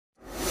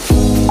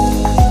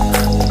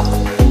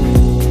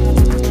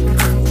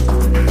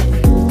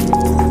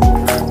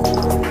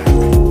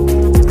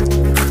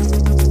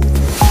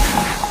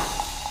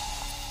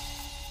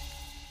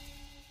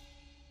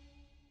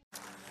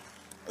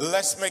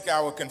Let's make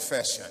our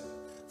confession.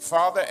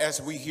 Father,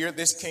 as we hear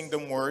this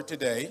kingdom word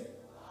today,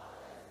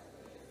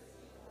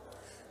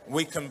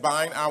 we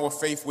combine our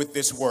faith with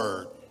this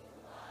word.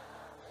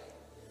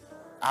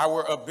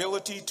 Our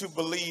ability to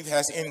believe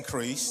has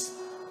increased.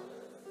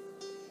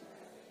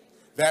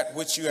 That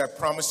which you have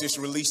promised is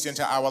released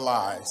into our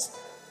lives.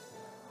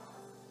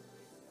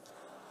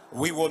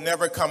 We will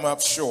never come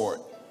up short.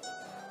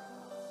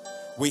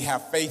 We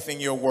have faith in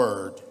your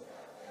word.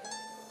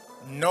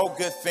 No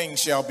good thing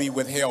shall be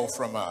withheld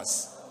from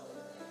us.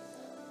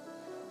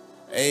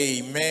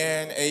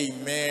 Amen,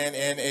 amen,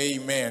 and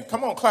amen.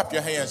 Come on, clap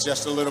your hands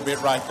just a little bit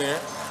right there.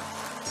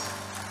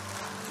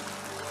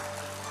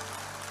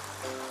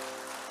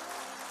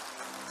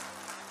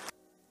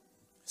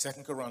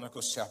 Second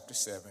Chronicles chapter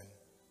 7,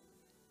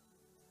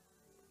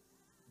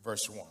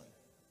 verse 1.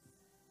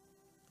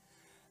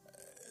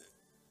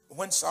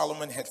 When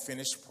Solomon had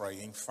finished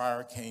praying,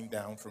 fire came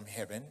down from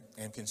heaven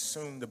and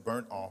consumed the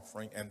burnt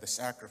offering and the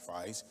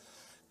sacrifice,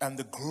 and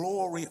the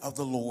glory of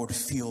the Lord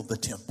filled the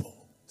temple.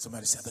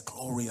 Somebody said, the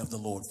glory of the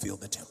Lord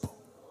filled the temple.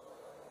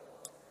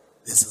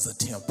 This is a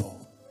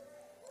temple.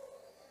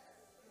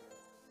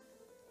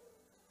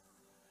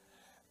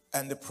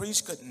 And the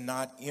priest could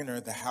not enter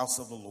the house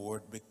of the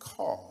Lord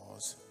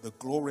because the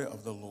glory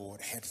of the Lord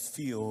had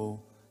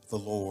filled the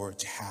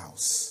Lord's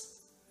house.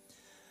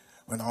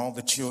 When all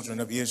the children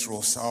of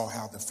Israel saw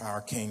how the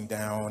fire came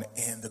down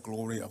and the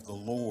glory of the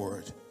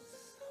Lord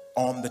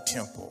on the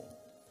temple,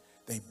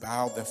 they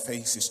bowed their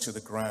faces to the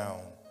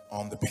ground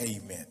on the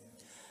pavement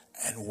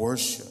and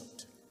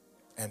worshiped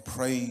and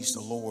praised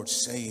the Lord,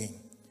 saying,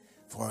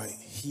 for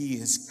he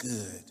is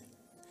good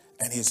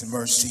and his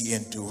mercy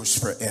endures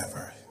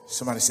forever.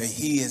 Somebody say,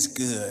 he is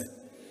good,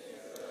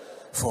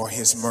 for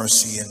his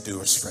mercy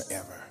endures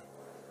forever.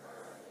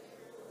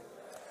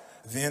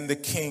 Then the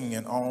king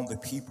and all the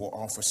people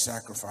offered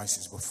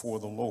sacrifices before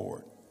the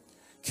Lord.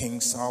 King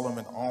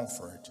Solomon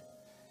offered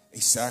a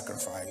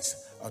sacrifice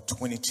of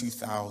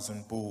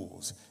 22,000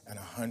 bulls and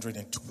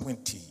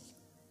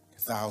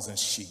 120,000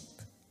 sheep.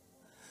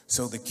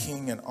 So the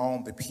king and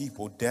all the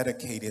people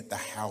dedicated the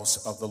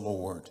house of the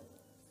Lord.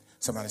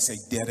 Somebody say,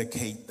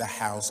 dedicate the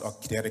house, or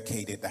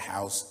dedicated the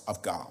house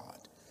of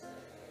God.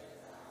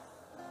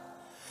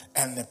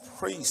 And the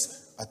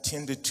priests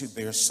attended to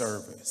their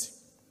service.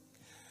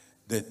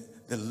 The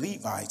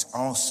Levites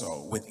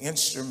also with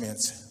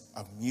instruments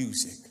of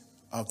music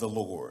of the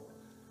Lord,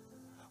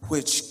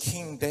 which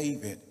King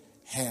David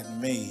had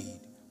made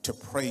to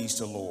praise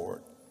the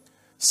Lord,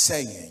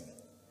 saying,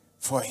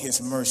 for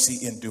his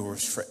mercy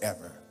endures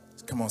forever.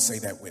 Come on, say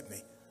that with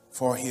me.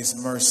 For his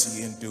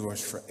mercy endures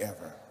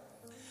forever.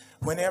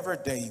 Whenever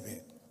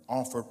David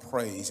offered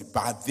praise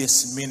by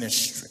this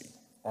ministry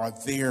or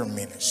their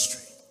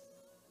ministry,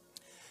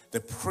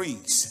 the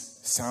priests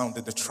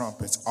sounded the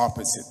trumpets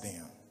opposite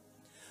them,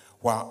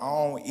 while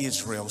all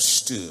Israel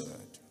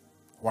stood.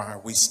 Why are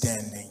we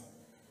standing?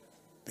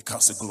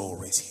 Because the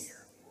glory is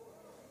here.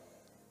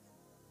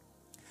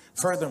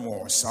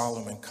 Furthermore,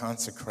 Solomon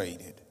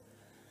consecrated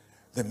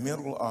the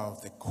middle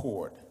of the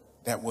court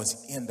that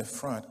was in the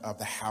front of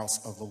the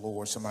house of the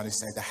Lord. Somebody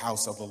say, the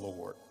house of the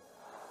Lord.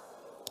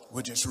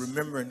 We're just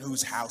remembering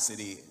whose house it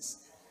is.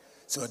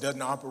 So it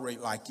doesn't operate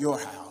like your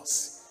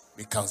house,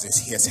 because it's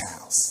his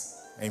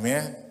house.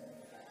 Amen.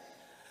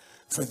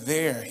 For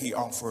there he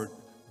offered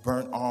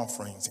burnt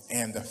offerings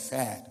and the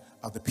fat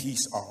of the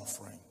peace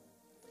offering,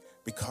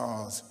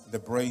 because the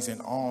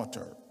brazen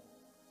altar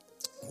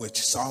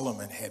which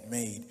Solomon had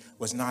made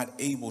was not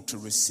able to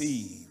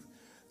receive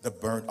the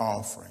burnt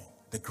offering,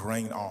 the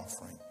grain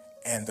offering,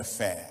 and the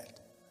fat.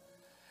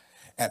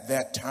 At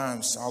that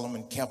time,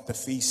 Solomon kept the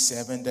feast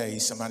 7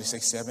 days. Somebody say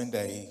 7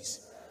 days.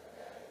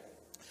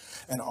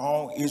 And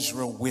all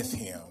Israel with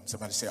him.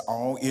 Somebody say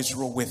all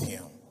Israel with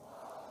him.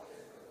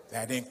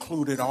 That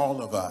included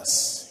all of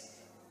us.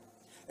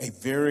 A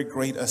very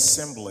great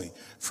assembly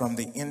from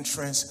the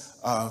entrance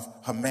of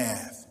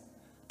Hamath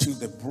to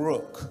the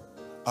brook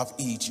of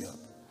Egypt.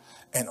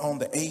 And on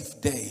the 8th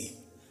day,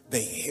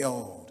 they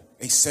held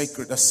a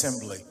sacred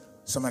assembly.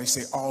 Somebody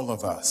say all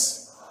of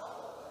us.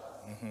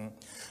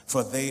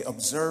 For they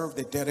observed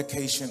the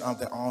dedication of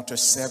the altar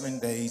 7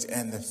 days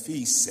and the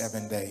feast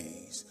 7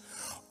 days.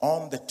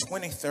 On the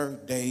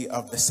 23rd day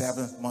of the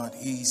 7th month,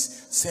 he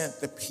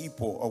sent the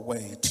people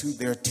away to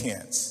their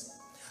tents,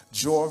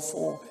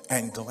 joyful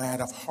and glad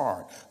of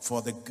heart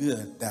for the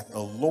good that the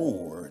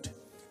Lord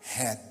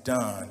had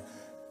done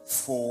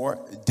for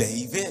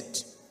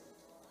David,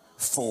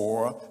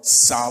 for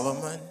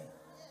Solomon,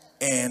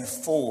 and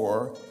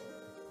for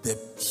the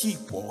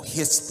people,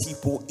 his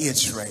people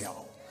Israel.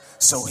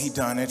 So he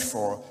done it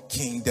for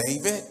King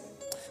David,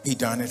 he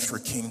done it for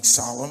King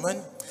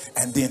Solomon,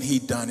 and then he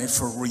done it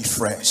for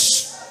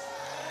refresh.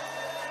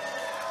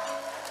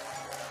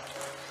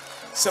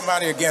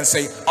 Somebody again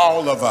say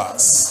all of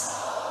us.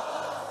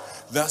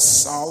 Thus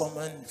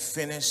Solomon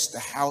finished the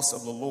house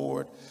of the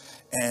Lord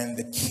and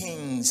the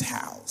king's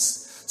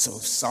house. So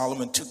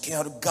Solomon took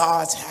care of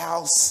God's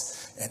house,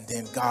 and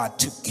then God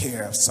took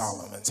care of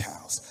Solomon's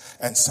house.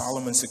 And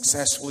Solomon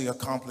successfully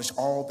accomplished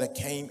all that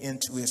came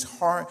into his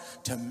heart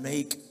to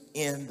make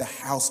in the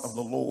house of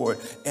the Lord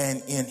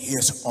and in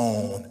his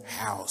own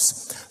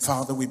house.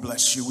 Father, we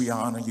bless you. We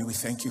honor you. We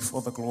thank you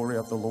for the glory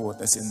of the Lord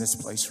that's in this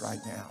place right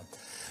now.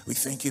 We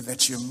thank you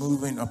that you're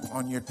moving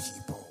upon your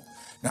people.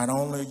 Not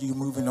only are you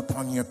moving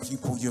upon your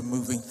people, you're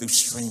moving through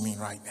streaming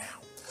right now.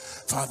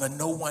 Father,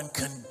 no one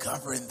can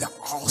govern the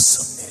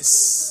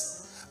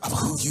awesomeness of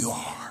who you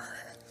are.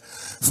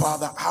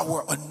 Father,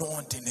 our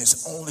anointing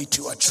is only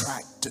to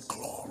attract to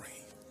glory.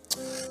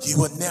 You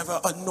will never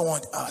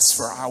anoint us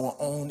for our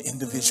own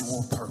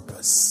individual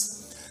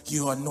purpose.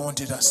 You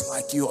anointed us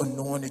like you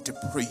anointed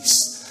the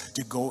priests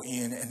to go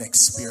in and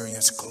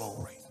experience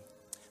glory.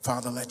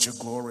 Father, let your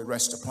glory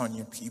rest upon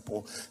your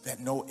people, that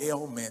no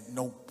ailment,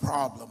 no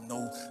problem,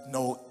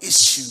 no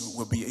issue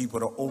will be able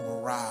to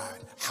override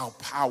how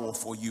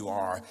powerful you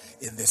are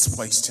in this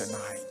place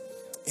tonight.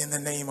 In the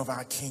name of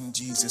our King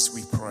Jesus,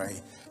 we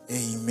pray.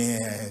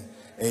 Amen,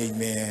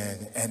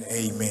 amen, and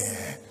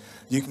amen.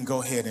 You can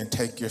go ahead and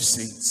take your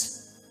seats.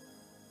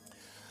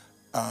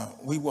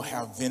 We will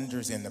have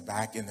vendors in the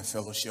back in the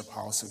fellowship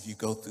hall. So if you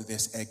go through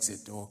this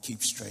exit door,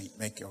 keep straight,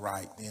 make your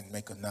right, then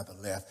make another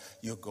left.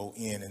 You'll go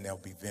in and there'll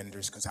be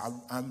vendors, because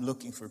I'm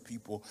looking for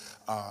people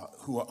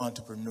who are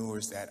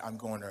entrepreneurs that I'm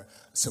going to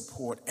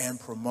support and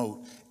promote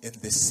in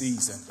this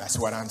season. That's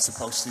what I'm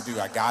supposed to do.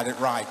 I got it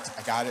right.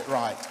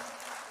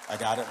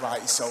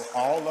 So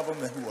all of them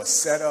who are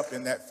set up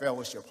in that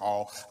fellowship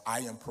hall,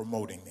 I am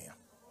promoting them.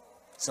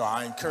 So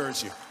I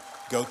encourage you,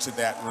 go to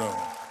that room.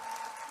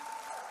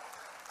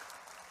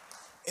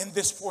 In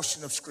this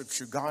portion of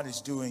scripture, God is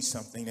doing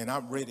something, and I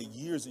read it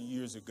years and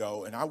years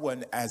ago, and I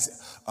wasn't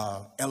as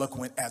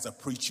eloquent as a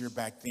preacher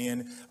back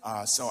then,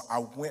 so I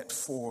went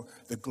for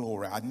the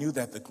glory. I knew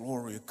that the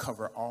glory would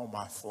cover all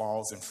my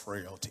flaws and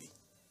frailty.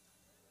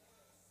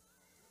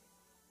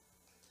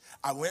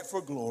 I went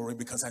for glory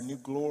because I knew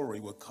glory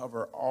would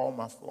cover all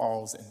my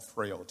flaws and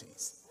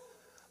frailties,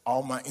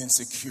 all my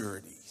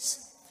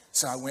insecurities.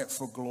 So I went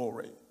for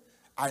glory.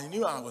 I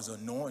knew I was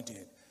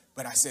anointed,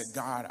 but I said,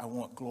 God, I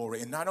want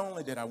glory. And not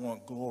only did I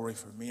want glory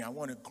for me, I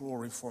wanted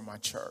glory for my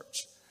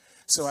church.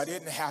 So I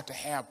didn't have to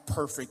have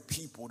perfect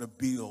people to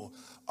build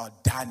a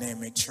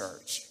dynamic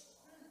church.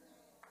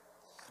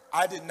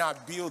 I did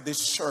not build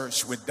this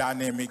church with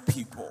dynamic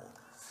people.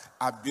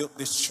 I built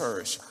this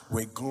church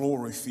with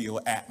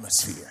glory-filled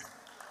atmosphere.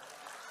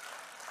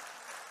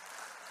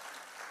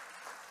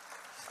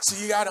 So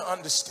you got to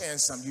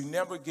understand something. You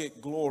never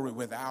get glory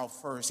without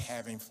first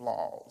having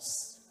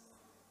flaws.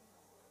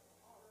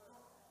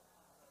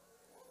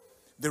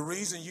 The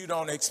reason you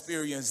don't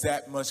experience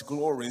that much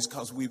glory is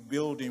because we're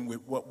building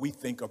with what we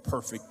think are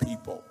perfect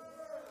people.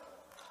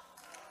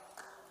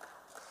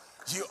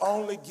 You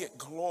only get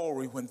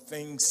glory when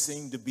things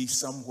seem to be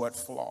somewhat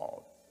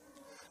flawed.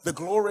 The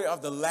glory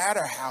of the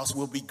latter house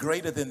will be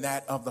greater than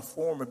that of the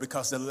former,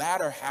 because the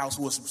latter house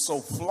was so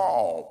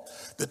flawed,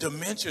 the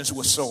dimensions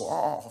were so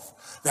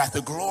off, that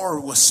the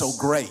glory was so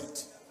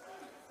great.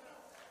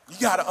 You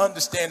got to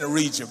understand and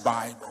read your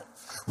Bible.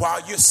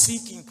 While you're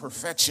seeking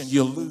perfection,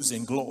 you're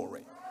losing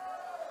glory.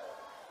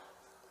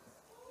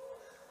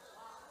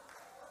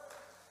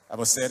 I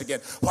will say it again.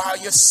 While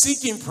you're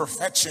seeking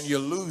perfection, you're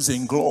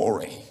losing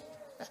glory.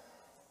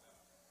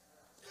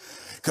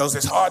 Because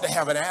it's hard to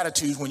have an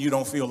attitude when you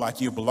don't feel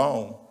like you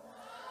belong.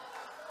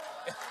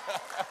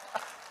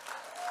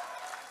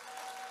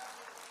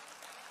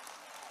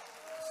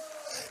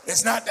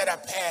 It's not that I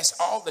passed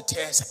all the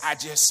tests, I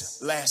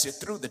just lasted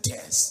through the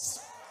tests.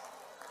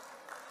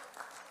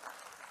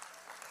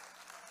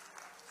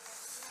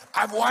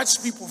 I've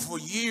watched people for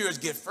years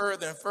get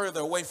further and further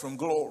away from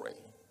glory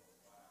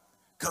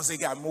because they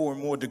got more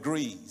and more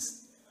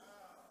degrees.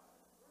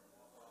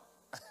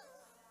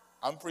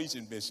 I'm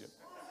preaching, Bishop.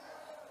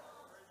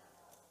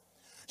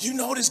 You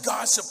notice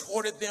God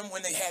supported them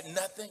when they had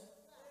nothing?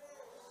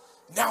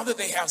 Now that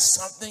they have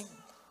something,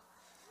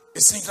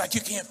 it seems like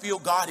you can't feel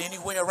God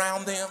anywhere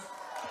around them.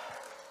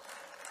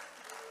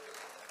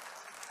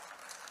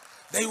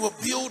 They were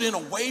building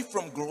away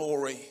from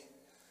glory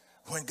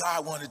when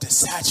God wanted to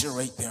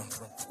saturate them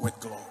with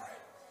glory.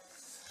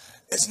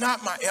 It's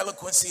not my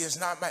eloquency, it's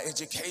not my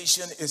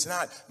education, it's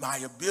not my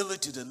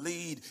ability to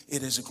lead,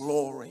 it is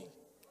glory.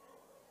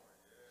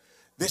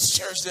 This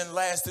church didn't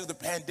last through the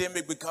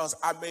pandemic because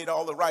I made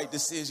all the right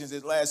decisions.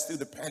 It lasts through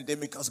the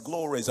pandemic because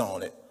glory is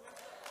on it.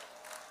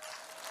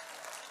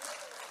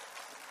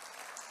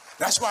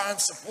 That's why I'm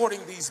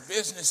supporting these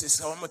businesses,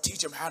 so I'm going to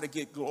teach them how to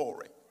get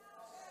glory.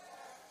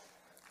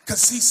 Because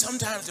see,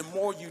 sometimes the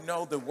more you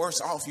know, the worse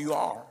off you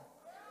are.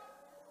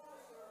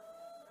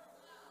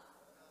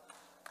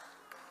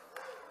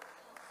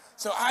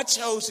 So I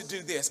chose to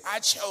do this.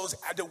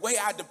 The way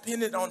I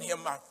depended on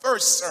him, my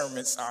first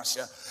sermon,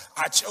 Sasha,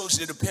 I chose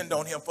to depend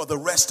on him for the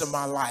rest of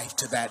my life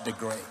to that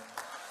degree.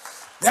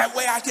 That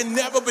way I can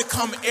never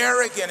become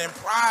arrogant and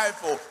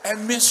prideful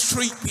and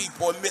mistreat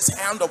people and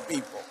mishandle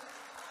people.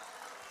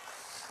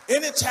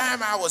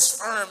 Anytime I was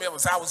firm,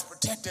 I was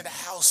protecting the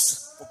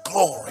house for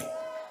glory.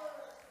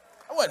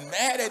 I wasn't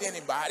mad at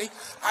anybody.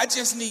 I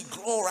just need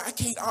glory. I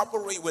can't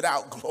operate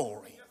without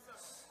glory.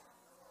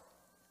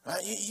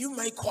 You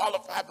may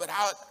qualify, but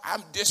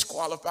I'm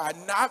disqualified,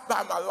 not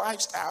by my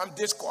lifestyle. I'm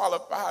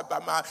disqualified by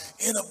my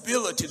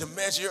inability to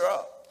measure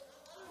up.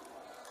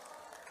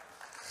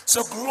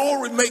 So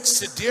glory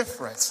makes a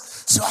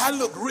difference. So I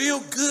look real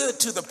good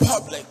to the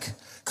public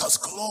because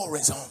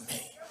glory's on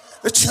me.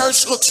 The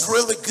church looks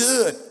really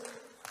good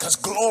because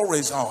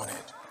glory's on it.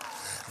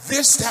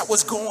 This that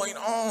was going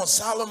on,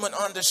 Solomon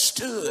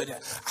understood,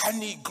 I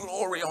need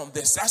glory on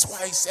this. That's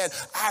why he said,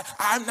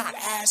 I'm not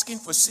asking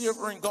for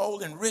silver and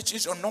gold and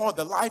riches or nor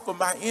the life of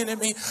my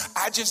enemy.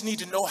 I just need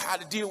to know how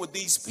to deal with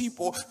these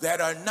people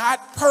that are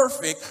not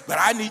perfect, but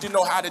I need to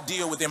know how to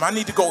deal with them. I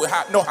need to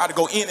know how to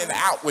go in and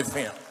out with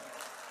them.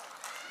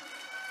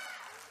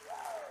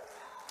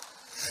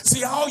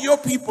 See, all your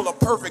people are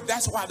perfect.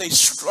 That's why they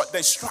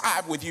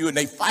strive with you and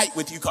they fight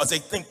with you because they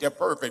think they're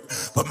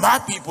perfect. But my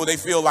people, they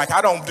feel like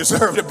I don't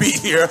deserve to be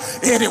here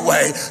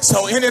anyway.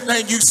 So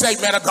anything you say,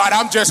 man of God,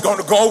 I'm just going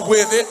to go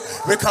with it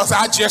because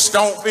I just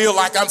don't feel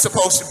like I'm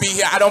supposed to be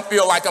here. I don't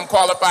feel like I'm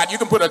qualified. You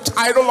can put a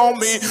title on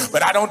me,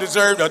 but I don't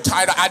deserve the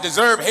title. I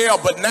deserve hell.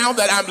 But now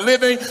that I'm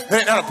living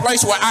in a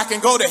place where I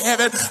can go to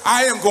heaven,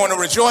 I am going to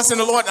rejoice in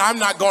the Lord. And I'm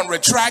not going to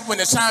retract when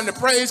it's time to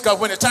praise, because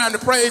when it's time to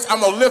praise, I'm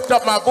going to lift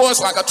up my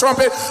voice like a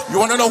trumpet. You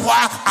want to know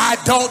why? I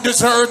don't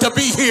deserve to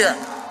be here.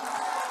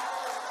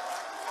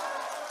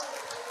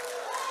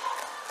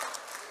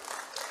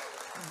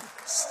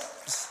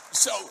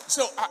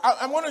 So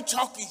I want to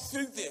talk you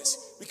through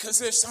this because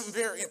there's something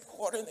very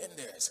important in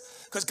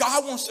this. Because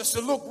God wants us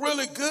to look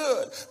really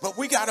good, but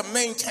we got to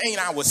maintain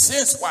our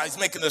sense while he's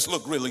making us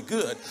look really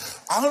good.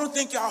 I don't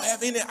think y'all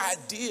have any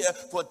idea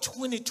what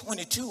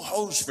 2022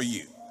 holds for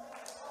you.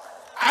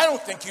 I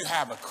don't think you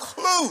have a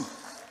clue.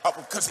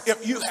 Because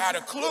if you had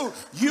a clue,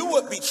 you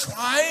would be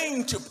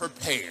trying to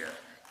prepare.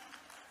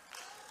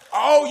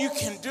 All you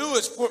can do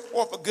is put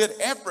forth a good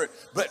effort.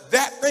 But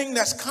that thing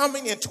that's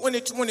coming in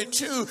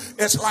 2022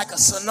 is like a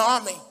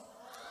tsunami.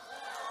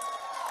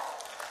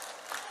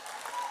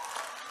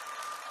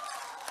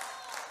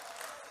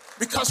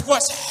 Because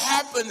what's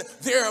happened,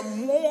 there are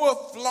more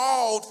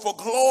flawed for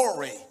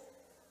glory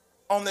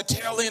on the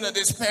tail end of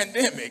this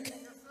pandemic.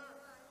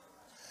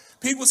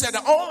 People said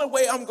the only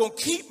way I'm going to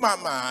keep my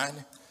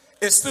mind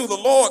it's through the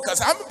Lord, because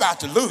I'm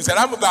about to lose it.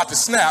 I'm about to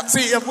snap.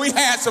 See, if we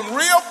had some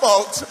real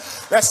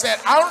folks that said,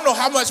 I don't know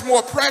how much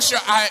more pressure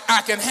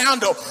I can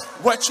handle.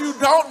 What you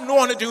don't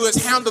want to do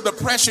is handle the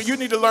pressure. You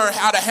need to learn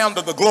how to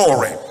handle the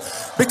glory.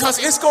 Because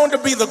it's going to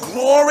be the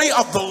glory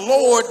of the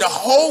Lord that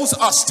holds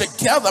us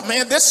together.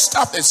 Man, this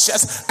stuff is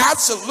just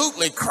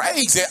absolutely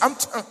crazy.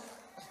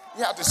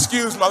 You have to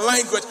excuse my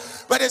language,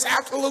 but it's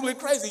absolutely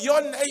crazy.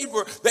 Your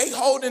neighbor, they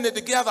holding it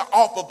together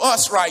off of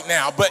us right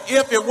now. But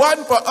if it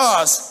wasn't for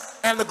us,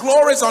 and the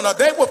glories on her,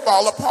 they would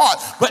fall apart.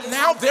 But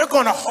now they're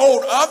going to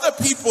hold other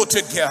people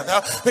together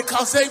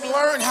because they've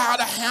learned how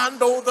to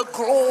handle the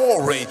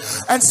glory.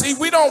 And see,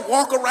 we don't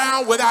walk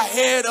around with our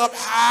head up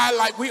high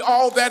like we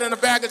all that in a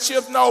bag of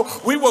chips. No,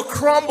 we were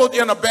crumbled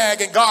in a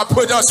bag and God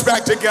put us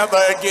back together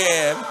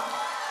again.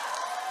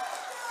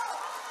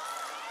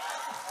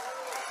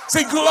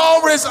 See,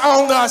 glory's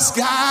on us,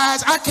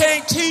 guys. I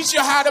can't teach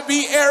you how to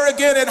be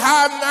arrogant and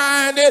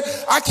high-minded.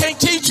 I can't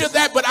teach you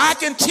that, but I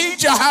can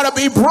teach you how to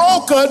be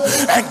broken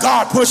and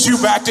God puts you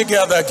back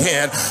together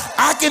again.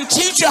 I can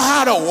teach you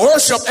how to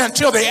worship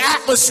until the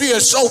atmosphere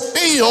is so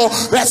filled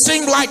that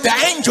seemed like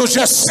the angels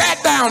just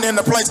sat down in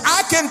the place.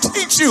 I can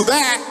teach you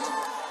that.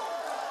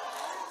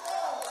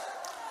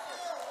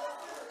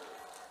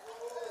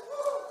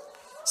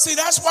 See,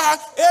 that's why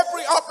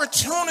every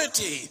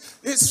opportunity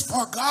is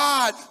for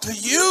God to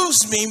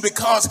use me,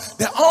 because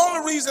the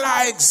only reason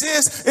I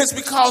exist is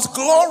because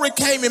glory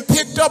came and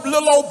picked up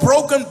little old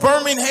broken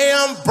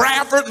Birmingham,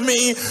 Bradford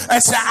me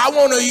and said, I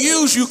want to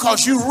use you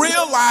because you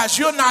realize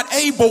you're not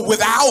able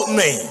without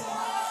me.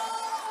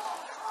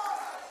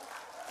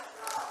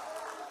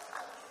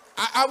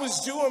 I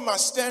was doing my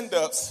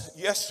stand-ups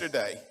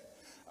yesterday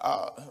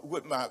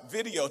with my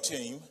video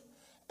team,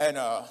 and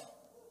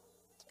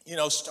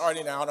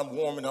starting out, I'm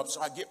warming up,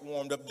 so I get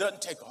warmed up.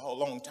 Doesn't take a whole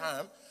long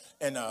time.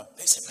 And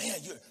they said, man,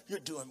 you're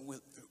doing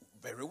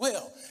very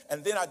well.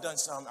 And then I done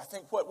some, I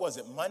think, what was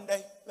it,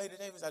 Monday, Lady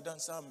Davis? I done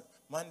some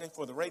Monday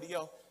for the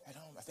radio at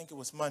home. I think it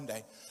was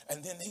Monday.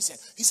 And then he said,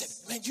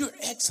 man, you're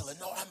excellent.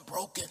 No, I'm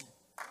broken.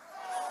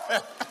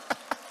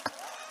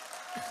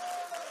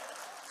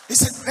 They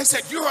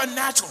said, you're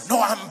unnatural.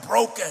 No, I'm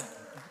broken.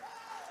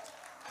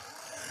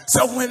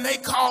 So when they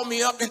call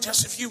me up in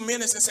just a few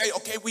minutes and say,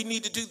 okay, we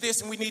need to do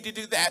this and we need to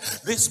do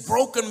that, this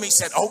broken me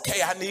said,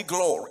 okay, I need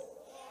glory.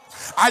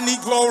 I need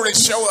glory to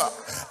show up.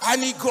 I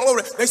need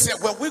glory. They said,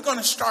 well, we're going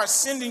to start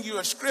sending you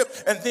a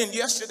script. And then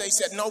yesterday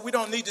said, no, we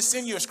don't need to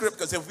send you a script,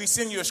 because if we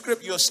send you a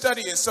script, you'll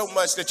study it so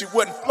much that you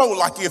wouldn't flow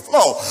like you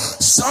flow.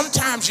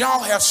 Sometimes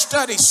y'all have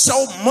studied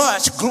so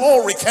much,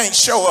 glory can't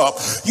show up.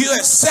 You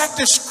have set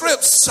the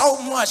script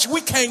so much,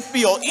 we can't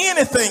feel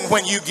anything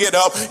when you get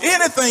up,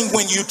 anything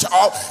when you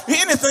talk,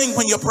 anything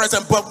when you're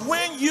present. But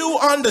when you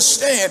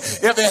understand,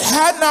 if it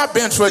had not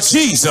been for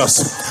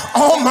Jesus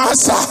on my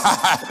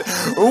side,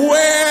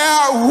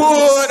 where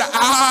would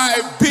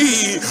I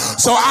be?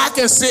 So I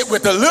can sit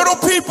with the little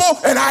people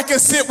and I can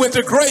sit with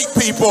the great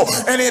people,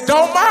 and it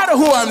don't matter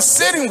who I'm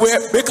sitting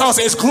with, because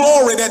it's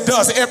glory that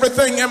does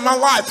everything in my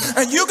life.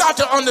 And you got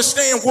to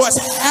understand what's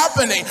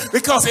happening,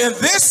 because in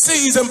this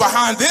season,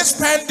 behind this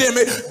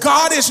pandemic,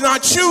 God is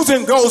not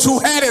choosing those who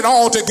had it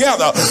all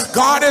together.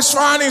 God is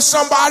finding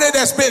somebody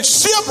that's been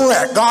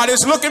shipwrecked. God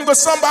is looking for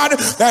somebody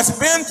that's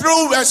been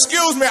through,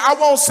 I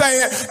won't say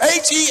it,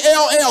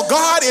 Hell.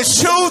 God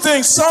is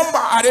choosing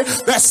somebody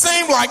that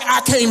seemed like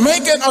I can't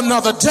make it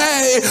another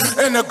day,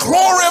 and the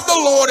glory of the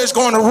Lord is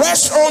going to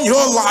rest on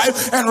your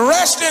life and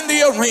rest in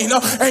the arena,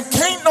 and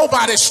can't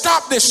nobody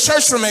stop this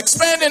church from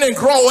expanding and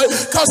growing,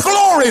 because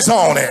glory's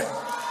on it.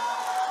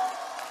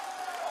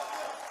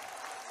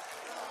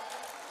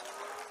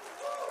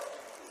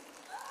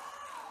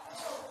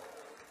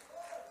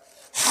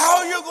 How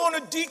are you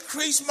going to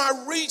decrease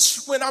my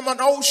reach when I'm an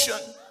ocean?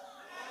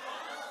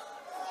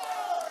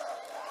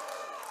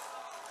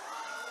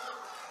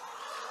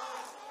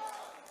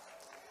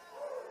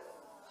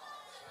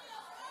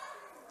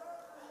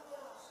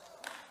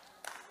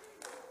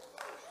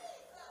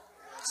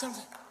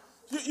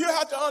 You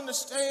have to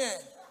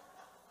understand,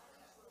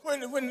 when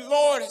the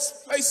Lord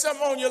has placed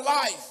something on your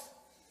life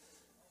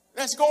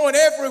that's going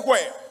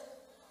everywhere.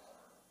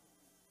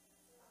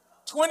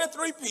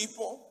 23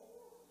 people,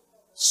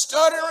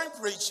 stuttering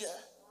preacher,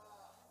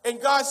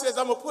 and God says,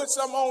 I'm going to put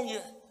something on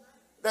you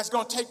that's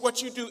going to take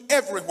what you do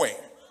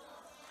everywhere.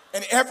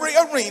 In every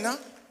arena,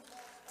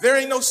 there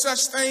ain't no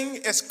such thing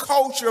as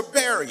culture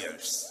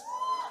barriers.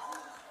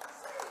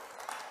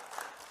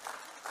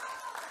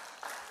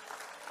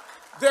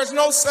 There's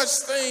no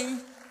such thing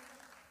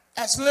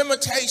as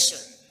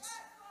limitations.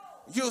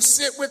 You'll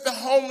sit with the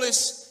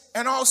homeless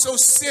and also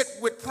sit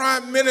with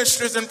prime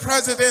ministers and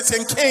presidents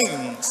and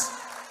kings.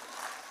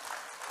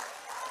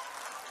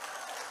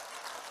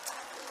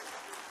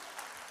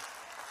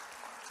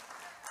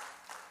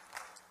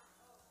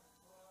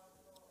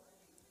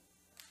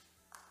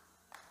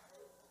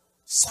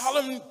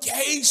 Solomon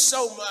gave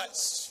so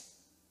much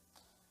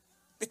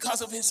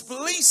because of his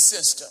belief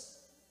system.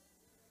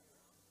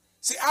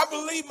 See, I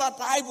believed my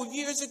Bible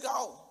years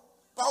ago.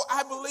 But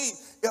I believe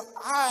if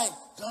I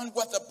done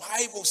what the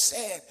Bible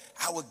said,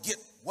 I would get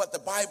what the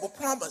Bible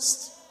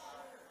promised.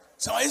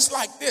 So it's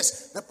like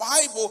this. The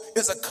Bible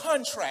is a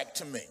contract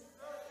to me.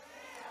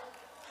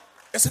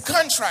 It's a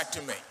contract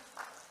to me.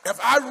 If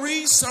I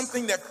read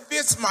something that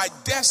fits my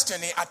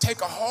destiny, I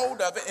take a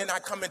hold of it and I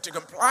come into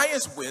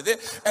compliance with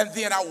it, and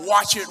then I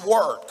watch it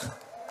work.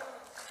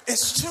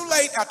 It's too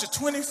late after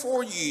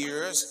 24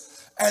 years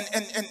and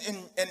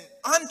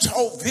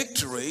untold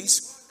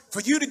victories for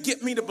you to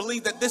get me to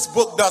believe that this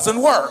book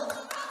doesn't work.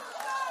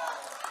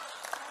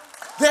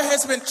 There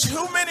has been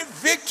too many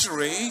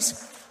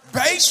victories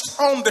based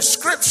on the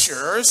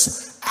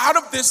scriptures out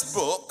of this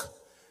book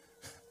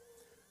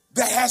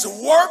that has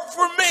worked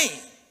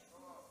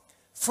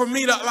for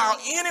me to allow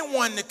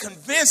anyone to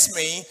convince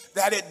me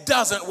that it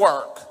doesn't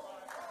work.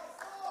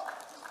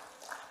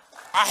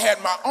 I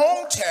had my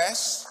own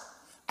tests,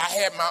 I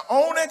had my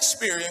own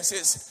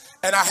experiences,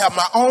 and I have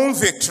my own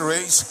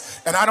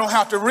victories, and I don't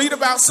have to read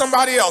about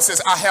somebody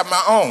else's. I have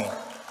my own.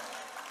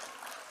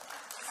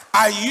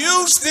 I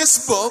used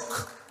this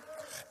book,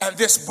 and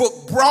this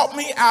book brought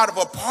me out of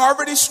a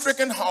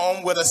poverty-stricken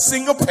home with a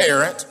single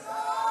parent.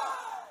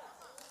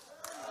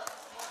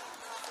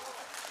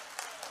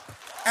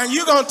 And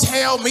you're going to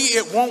tell me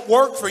it won't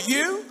work for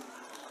you?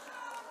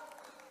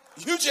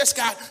 You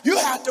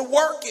have to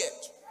work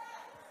it.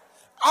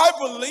 I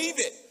believe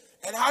it.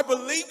 And I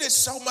believed it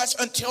so much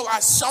until I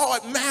saw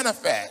it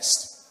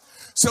manifest.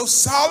 So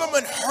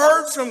Solomon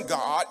heard from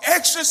God,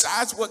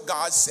 exercised what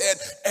God said,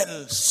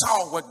 and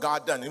saw what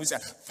God done. And he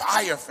said,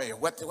 fire fell.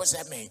 What's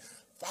that mean?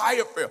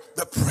 Fire fell.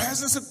 The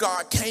presence of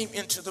God came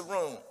into the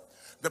room.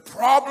 The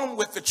problem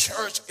with the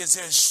church is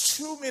there's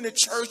too many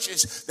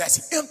churches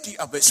that's empty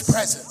of its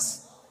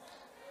presence.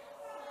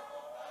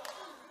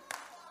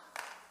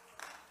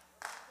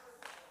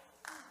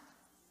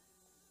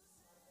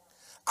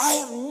 I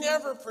have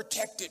never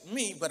protected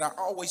me, but I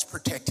always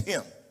protect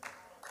him.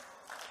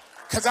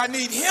 Because I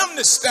need him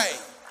to stay.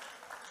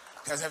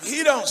 Because if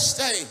he don't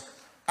stay,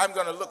 I'm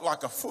going to look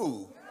like a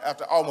fool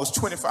after almost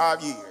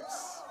 25 years.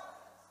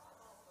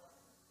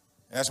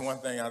 That's one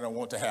thing I don't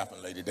want to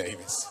happen, Lady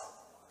Davis.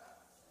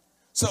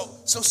 So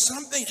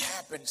something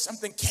happened.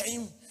 Something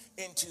came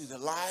into the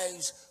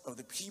lives of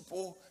the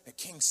people that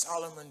King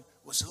Solomon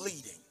was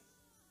leading.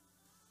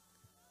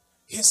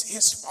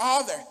 His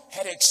father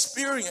had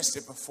experienced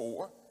it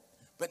before,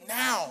 but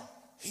now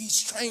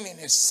He's training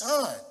his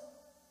son.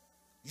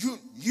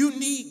 You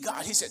need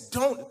God. He said,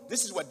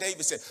 this is what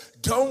David said,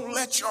 don't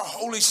let your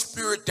Holy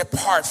Spirit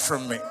depart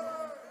from me.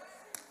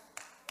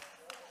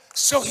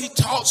 So he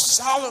taught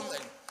Solomon,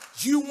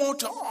 you want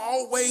to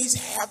always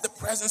have the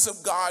presence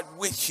of God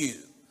with you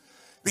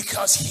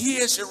because he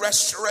is your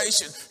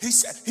restoration.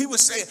 He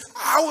was saying,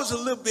 I was a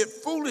little bit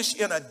foolish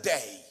in a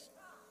day,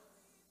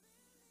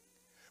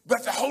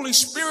 but the Holy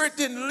Spirit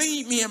didn't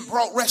leave me and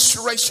brought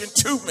restoration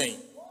to me.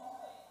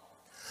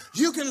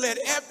 You can let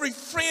every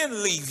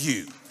friend leave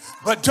you,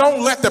 but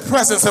don't let the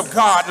presence of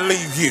God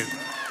leave you.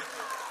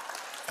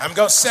 I'm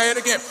going to say it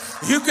again.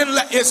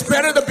 It's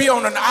better to be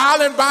on an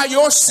island by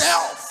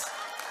yourself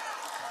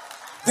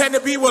than to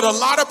be with a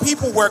lot of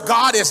people where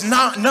God is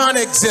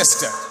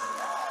non-existent.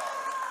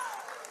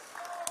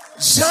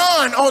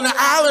 John on the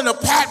island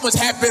of Patmos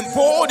had been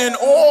boiled in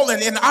oil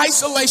and in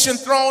isolation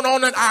thrown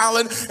on an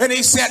island. And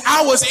he said,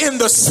 I was in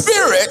the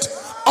Spirit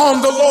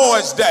on the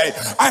Lord's day.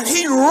 And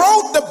he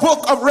wrote the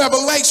book of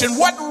Revelation.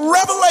 What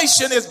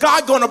revelation is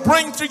God going to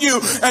bring to you?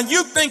 And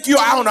you think you're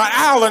on an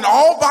island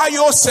all by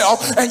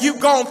yourself and you've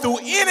gone through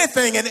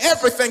anything and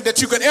everything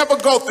that you could ever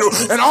go through.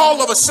 And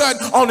all of a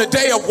sudden on the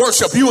day of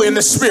worship, you're in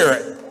the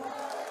Spirit.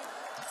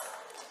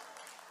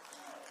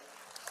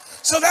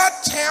 So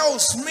that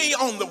tells me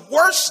on the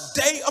worst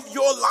day of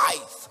your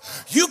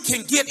life, you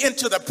can get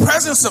into the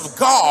presence of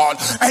God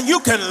and you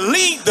can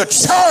lead the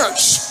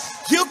church.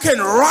 You can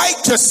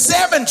write to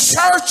 7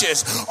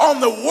 churches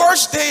on the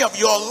worst day of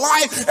your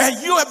life,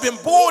 and you have been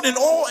boiled in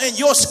oil and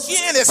your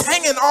skin is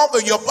hanging off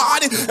of your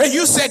body, and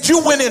you said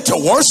you went into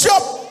worship.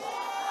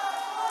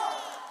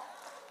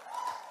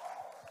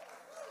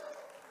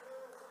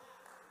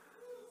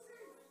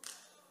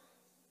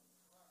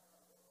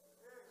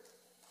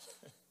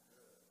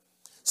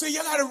 So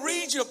you got to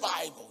read your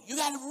Bible. You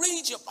got to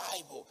read your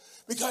Bible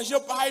because your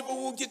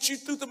Bible will get you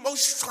through the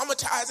most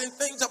traumatizing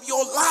things of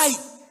your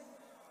life.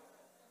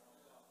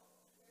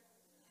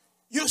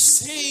 You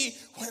see,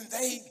 when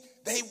they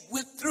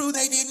went through,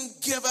 they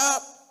didn't give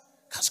up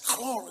because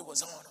glory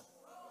was on them.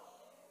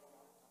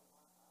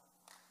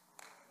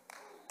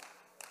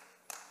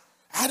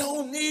 I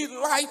don't need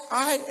light,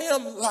 I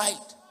am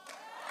light.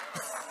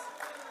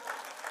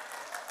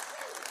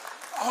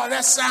 Oh,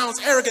 that sounds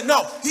arrogant.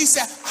 No, he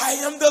said, I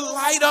am the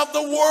light of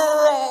the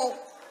world.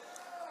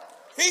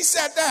 He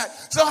said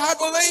that. So I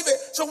believe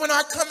it. So when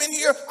I come in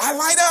here, I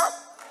light up.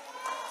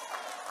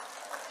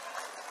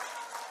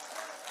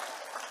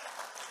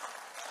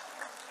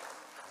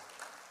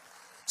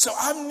 So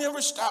I've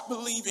never stopped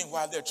believing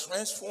while they're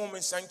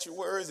transforming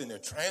sanctuaries and they're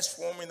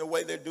transforming the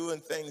way they're doing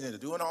things and they're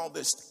doing all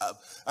this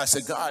stuff. I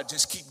said, God,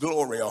 just keep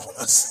glory on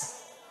us.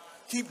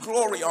 Keep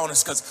glory on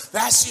us because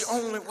that's the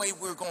only way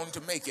we're going to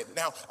make it.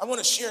 Now, I want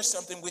to share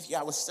something with you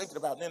I was thinking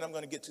about. Then I'm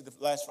going to get to the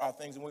last 5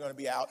 things and we're going to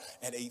be out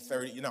at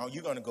 8:30. You know,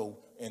 you're going to go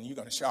and you're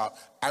going to shop.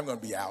 I'm going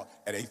to be out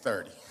at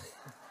 8:30.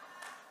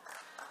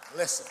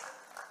 Listen.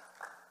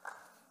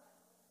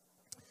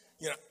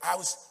 You know, I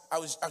was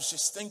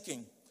just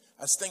thinking.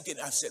 I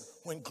said,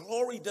 when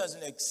glory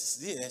doesn't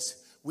exist,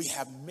 we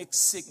have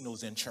mixed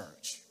signals in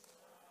church.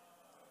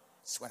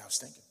 That's what I was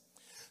thinking.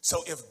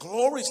 So if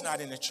glory's not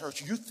in the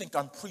church, you think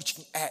I'm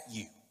preaching at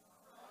you.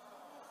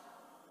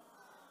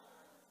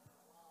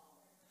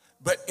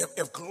 But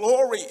if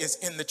glory is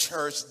in the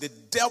church, the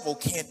devil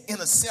can't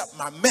intercept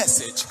my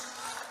message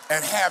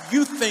and have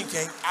you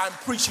thinking I'm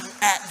preaching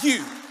at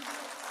you.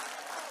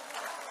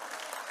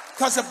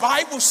 Because the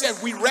Bible said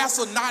we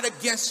wrestle not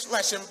against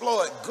flesh and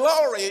blood.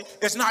 Glory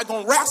is not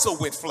going to wrestle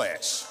with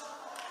flesh.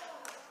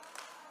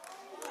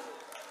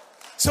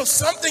 So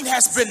something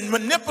has been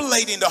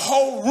manipulating the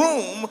whole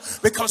room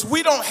because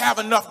we don't have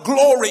enough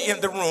glory in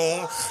the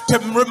room to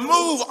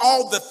remove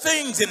all the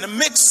things and the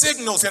mixed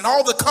signals and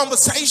all the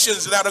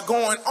conversations that are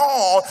going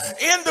on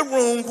in the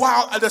room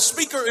while the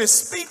speaker is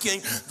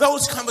speaking.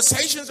 Those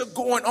conversations are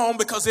going on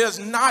because there's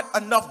not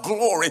enough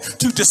glory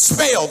to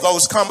dispel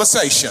those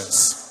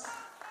conversations.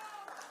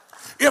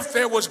 If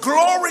there was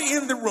glory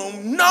in the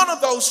room, none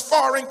of those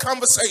foreign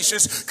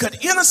conversations could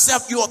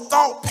intercept your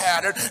thought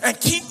pattern and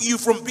keep you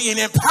from being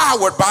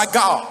empowered by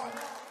God.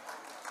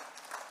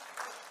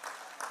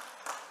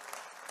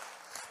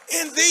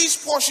 In these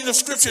portions of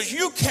scripture,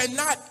 you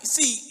cannot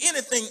see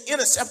anything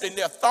intercepting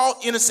their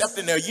thought,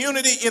 intercepting their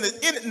unity.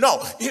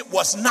 No, it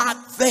was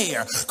not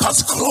there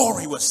because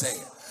glory was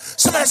there.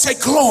 Somebody say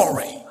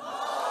glory.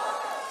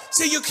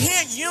 See, you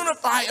can't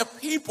unify a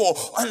people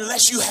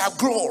unless you have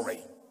glory.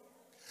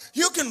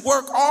 You can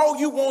work all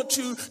you want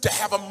to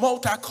have a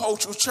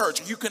multicultural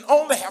church. You can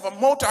only have a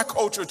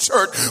multicultural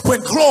church when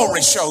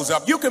glory shows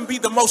up. You can be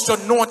the most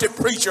anointed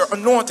preacher,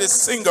 anointed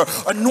singer,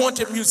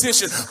 anointed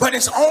musician, but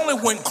it's only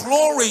when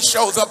glory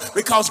shows up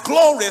because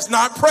glory is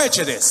not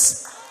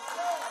prejudice.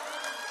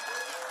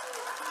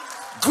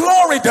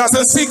 Glory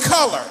doesn't see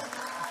color.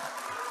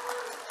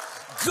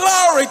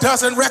 Glory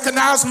doesn't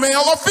recognize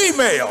male or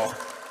female.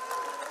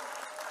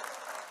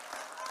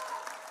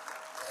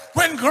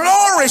 When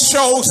glory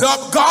shows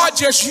up, God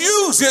just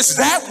uses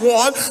that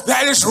one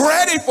that is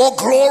ready for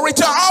glory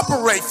to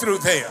operate through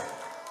them.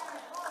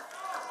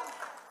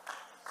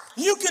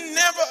 You can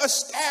never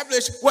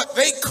establish what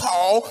they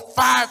call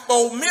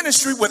fivefold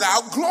ministry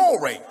without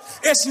glory.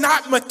 It's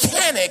not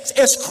mechanics,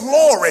 it's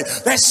glory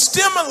that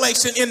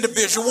stimulates an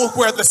individual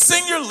where the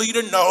senior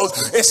leader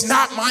knows it's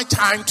not my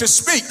time to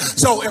speak.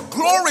 So if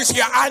glory is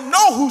here, I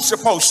know who's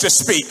supposed to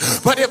speak.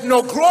 But if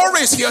no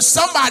glory is here,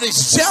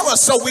 somebody's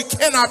jealous, so we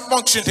cannot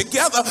function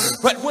together.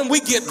 But when we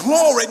get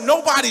glory,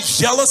 nobody's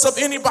jealous of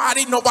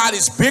anybody,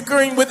 nobody's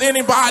bickering with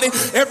anybody,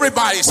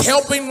 everybody's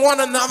helping one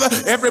another,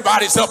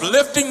 everybody's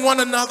uplifting one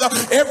another,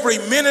 every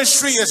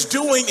ministry is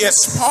doing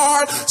its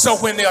part. So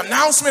when the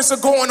announcements are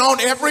going on,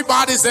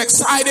 everybody's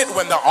excited.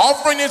 When the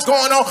offering is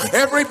going on,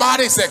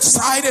 everybody's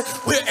excited.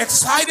 We're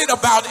excited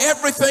about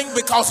everything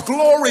because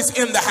glory's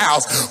in the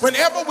house.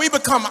 Whenever we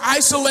become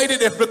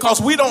isolated, it's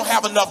because we don't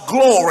have enough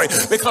glory.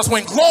 Because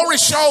when glory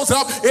shows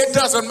up, it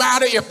doesn't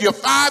matter if you're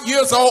 5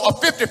 years old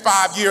or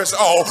 55 years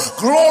old,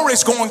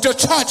 glory's going to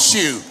touch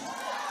you.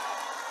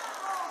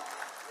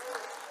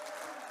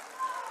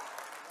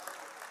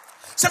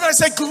 Somebody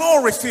say,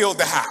 glory filled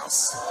the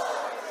house.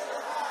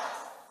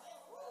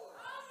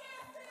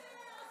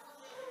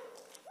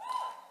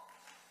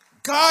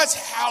 God's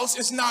house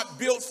is not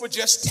built for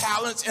just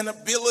talents and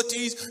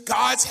abilities.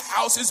 God's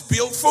house is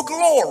built for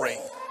glory.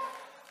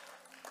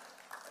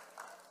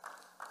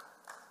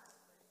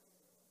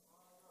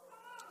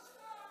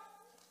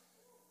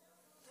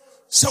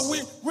 So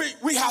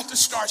we have to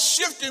start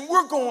shifting.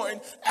 We're going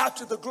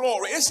after the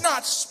glory. It's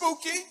not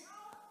spooky.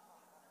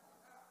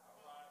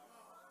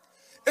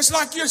 It's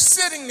like you're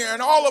sitting there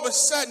and all of a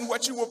sudden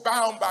what you were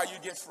bound by, you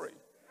get free.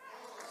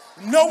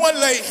 No one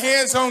laid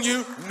hands on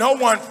you. No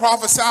one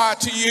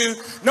prophesied to you.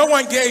 No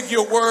one gave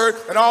you a word.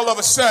 And all of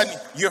a sudden,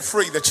 you're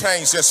free. The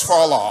chains just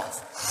fall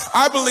off.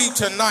 I believe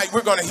tonight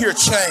we're going to hear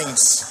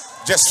chains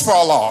just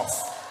fall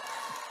off.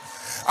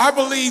 I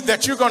believe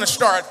that you're going to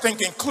start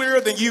thinking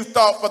clearer than you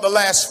thought for the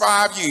last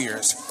 5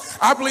 years.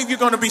 I believe you're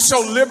going to be so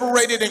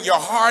liberated in your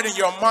heart and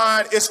your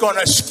mind, it's going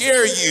to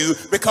scare you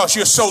because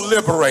you're so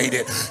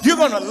liberated. You're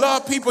going to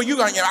love people. You're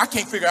going to, I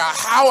can't figure out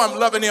how I'm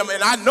loving them,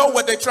 and I know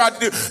what they tried to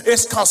do.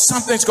 It's because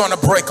something's going to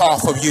break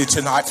off of you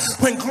tonight.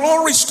 When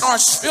glory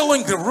starts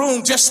filling the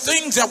room, just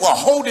things that were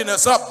holding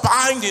us up,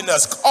 binding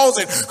us,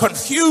 causing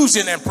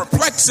confusion and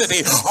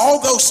perplexity, all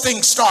those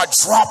things start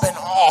dropping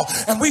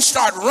off. And we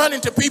start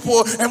running to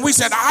people, and we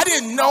said, I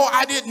didn't know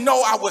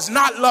I was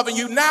not loving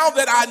you. Now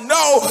that I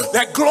know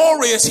that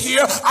glory is here,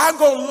 I'm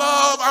gonna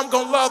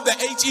love the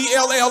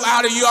H-E-L-L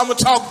out of you. I'm gonna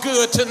talk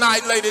good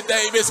tonight, Lady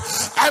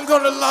Davis. I'm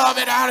gonna love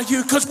it out of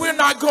you because we're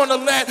not gonna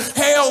let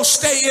hell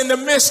stay in the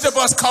midst of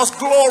us because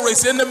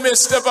glory's in the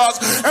midst of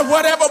us. And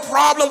whatever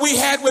problem we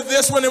had with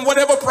this one and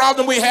whatever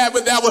problem we had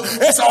with that one,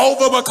 it's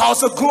over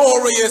because the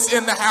glory is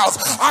in the house.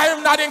 I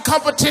am not in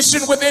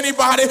competition with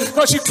anybody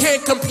because you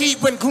can't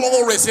compete when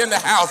glory's in the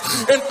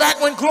house. In fact,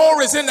 when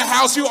glory's in the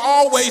house, you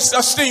always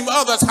esteem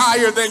others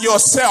higher than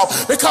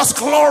yourself because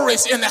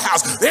glory's in the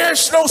house.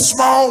 There's no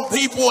small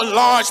people and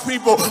large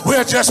people.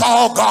 We're just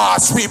all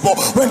God's people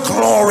when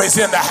glory's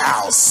in the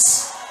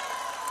house.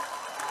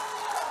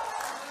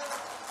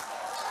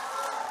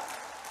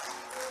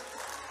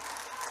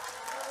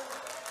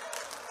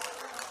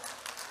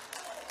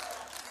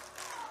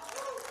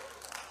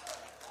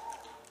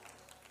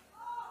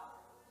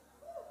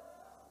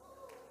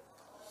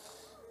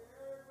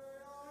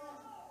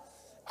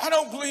 I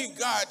don't believe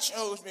God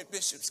chose me,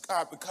 Bishop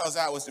Scott, because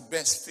I was the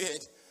best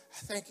fit.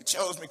 I think he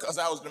chose me because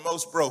I was the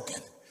most broken.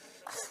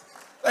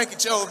 I think he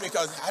chose me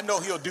because I know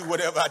he'll do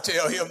whatever I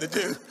tell him to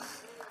do.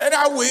 And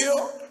I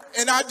will,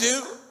 and I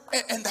do,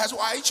 and that's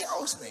why he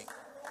chose me.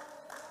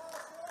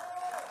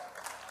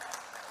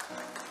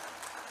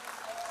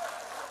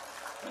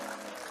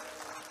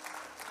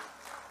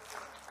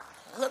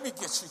 Let me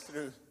get you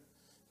through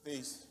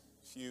these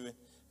few, and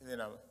then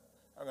I'm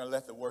going to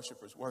let the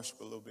worshipers worship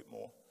a little bit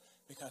more.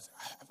 Because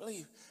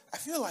I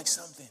feel like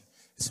something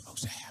is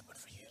supposed to happen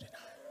for you tonight.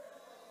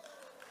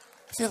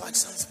 I feel like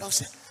something's supposed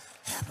to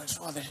happen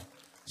for the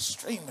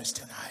streamers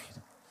tonight.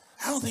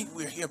 I don't think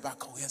we're here by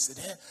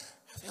coincidence.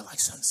 I feel like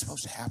something's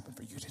supposed to happen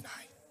for you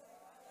tonight.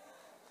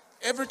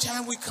 Every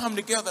time we come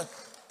together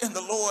in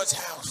the Lord's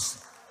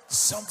house,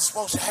 something's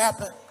supposed to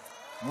happen.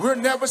 We're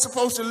never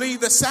supposed to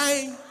leave the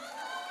same.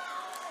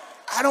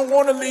 I don't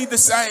want to leave the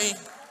same.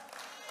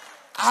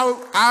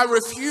 I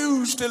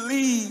refuse to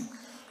leave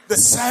the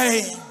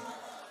same.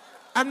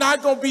 I'm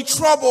not going to be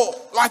troubled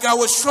like I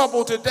was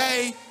troubled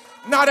today.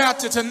 Not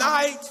after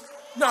tonight.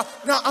 No,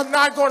 I'm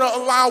not going to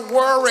allow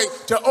worry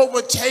to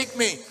overtake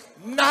me.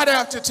 Not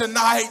after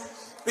tonight.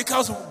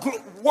 Because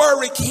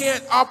worry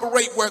can't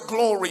operate where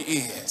glory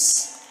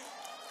is.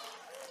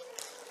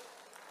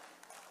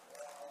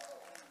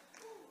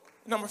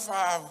 Number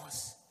 5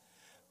 was,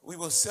 we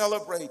will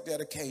celebrate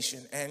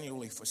dedication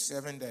annually for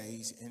 7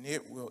 days, and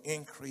it will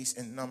increase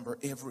in number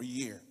every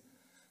year.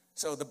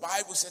 So the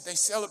Bible said they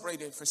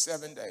celebrated for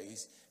 7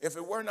 days. If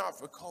it were not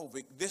for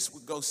COVID, this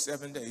would go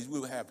 7 days. We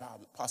would have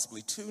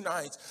possibly 2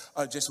 nights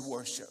of just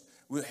worship.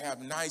 We'll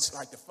have nights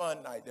like the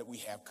fun night that we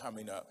have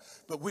coming up.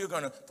 But we're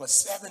going to, for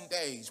 7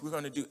 days, we're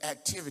going to do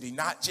activity,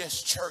 not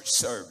just church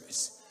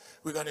service.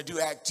 We're going to do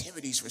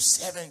activities for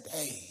 7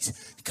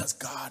 days because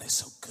God is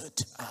so good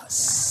to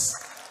us.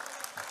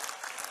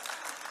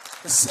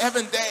 For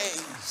 7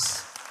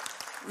 days,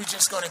 we're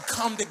just going to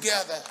come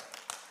together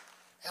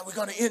and we're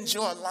going to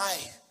enjoy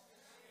life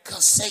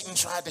because Satan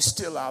tried to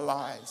steal our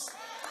lives.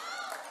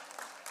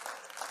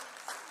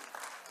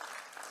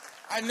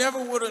 I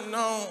never would have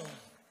known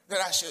that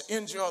I should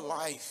enjoy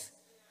life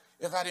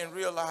if I didn't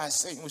realize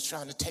Satan was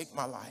trying to take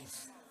my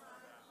life.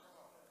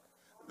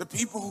 The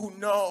people who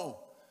know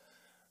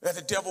that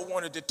the devil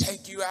wanted to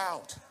take you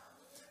out,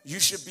 you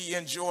should be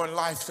enjoying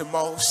life the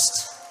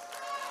most.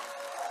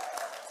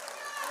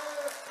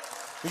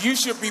 You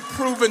should be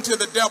proving to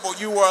the devil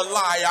you were a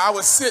liar. I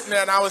was sitting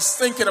there and I was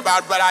thinking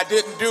about it, but I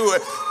didn't do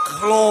it.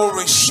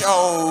 Glory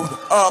showed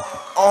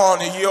up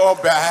on your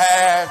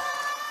behalf.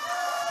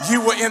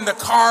 You were in the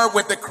car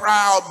with the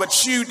crowd,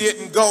 but you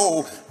didn't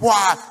go.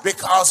 Why?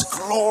 Because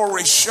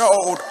glory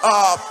showed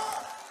up.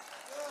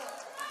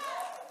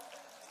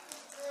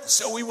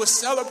 So we will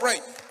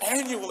celebrate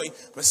annually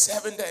for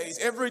 7 days.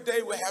 Every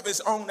day will have its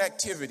own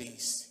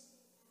activities.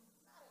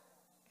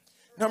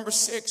 Number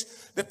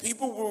 6, the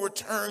people will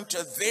return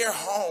to their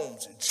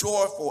homes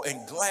joyful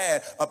and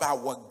glad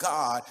about what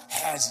God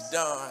has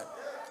done.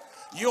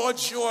 Your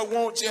joy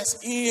won't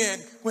just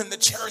end when the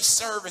church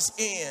service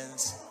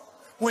ends.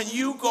 When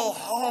you go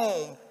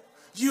home,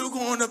 you're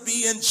going to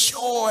be in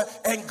joy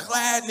and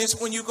gladness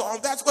when you go home.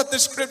 That's what the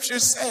scripture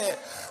said.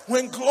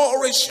 When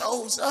glory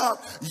shows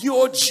up,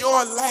 your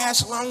joy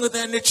lasts longer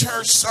than the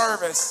church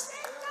service.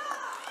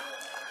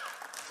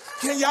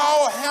 Can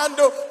y'all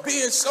handle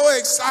being so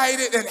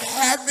excited and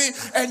happy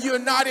and you're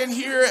not in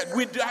here and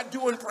we're not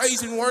doing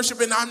praise and worship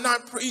and I'm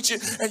not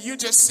preaching and you're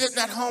just sitting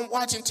at home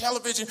watching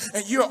television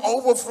and you're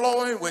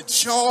overflowing with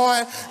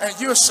joy and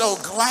you're so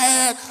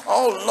glad?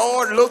 Oh,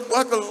 Lord, look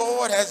what the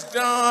Lord has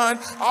done.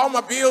 All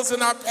my bills are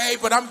not paid,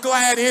 but I'm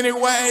glad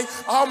anyway.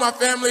 All my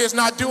family is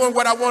not doing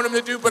what I want them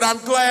to do, but I'm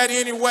glad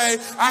anyway.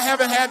 I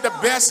haven't had the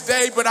best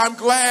day, but I'm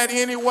glad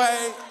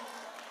anyway.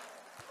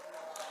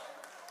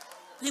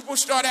 People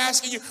start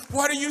asking you,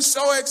 what are you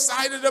so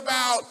excited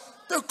about?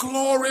 The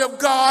glory of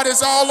God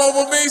is all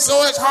over me,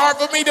 so it's hard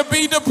for me to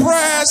be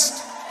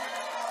depressed.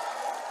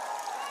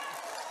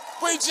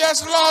 We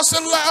just lost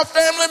a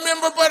family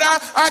member, but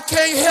I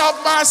can't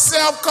help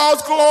myself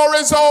because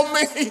glory's on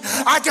me.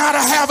 I got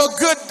to have a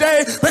good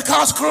day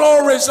because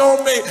glory's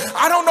on me.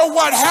 I don't know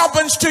what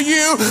happens to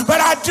you, but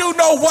I do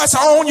know what's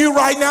on you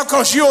right now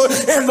because you're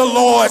in the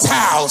Lord's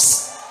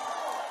house.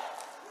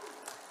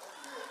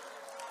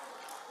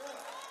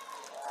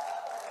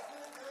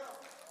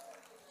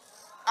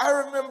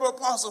 I remember,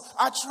 Apostle,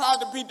 I tried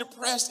to be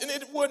depressed and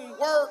it wouldn't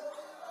work.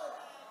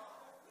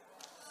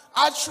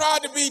 I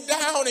tried to be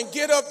down and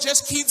get up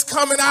just keeps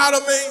coming out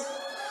of me.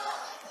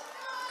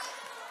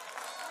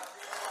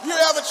 You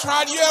ever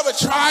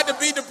tried to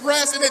be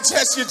depressed and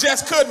you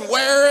just couldn't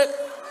wear it?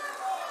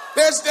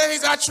 There's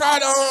days I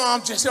tried,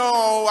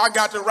 I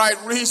got the right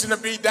reason to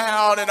be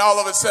down, and all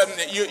of a sudden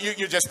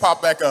you just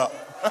pop back up.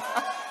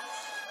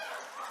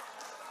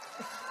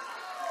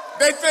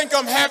 They think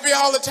I'm happy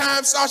all the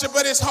time, Sasha,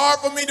 but it's hard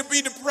for me to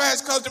be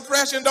depressed because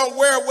depression don't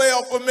wear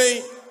well for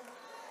me.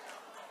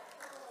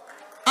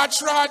 I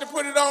tried to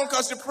put it on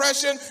because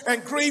depression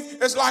and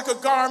grief is like a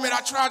garment.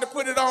 I tried to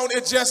put it on,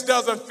 it just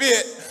doesn't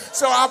fit.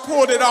 So I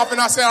pulled it off and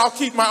I said, I'll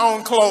keep my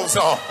own clothes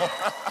on.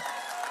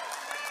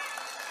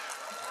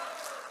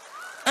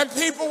 And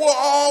people will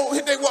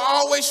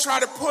always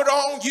try to put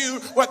on you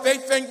what they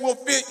think will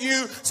fit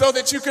you so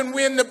that you can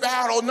win the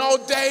battle. No,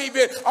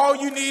 David, all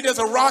you need is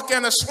a rock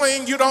and a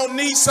sling. You don't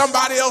need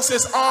somebody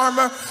else's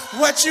armor.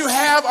 What you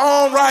have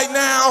on right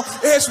now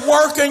is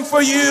working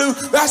for you.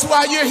 That's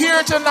why you're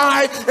here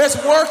tonight.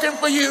 It's working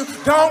for you.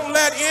 Don't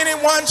let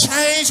anyone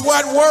change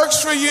what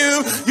works for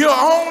you. You're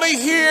only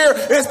here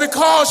is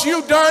because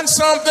you've done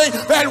something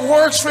that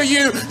works for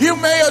you. You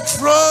may have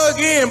drug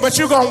in, but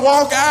you're going to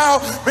walk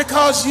out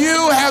because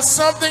you have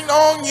something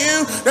on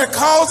you that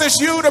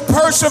causes you to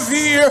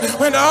persevere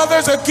when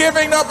others are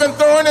giving up and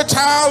throwing the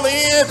towel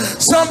in.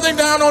 Something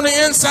down on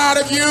the inside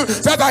of you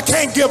says, I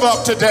can't give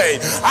up today.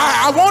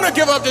 I want to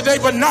give up today,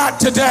 but not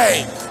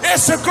today.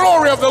 It's the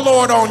glory of the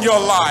Lord on your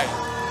life.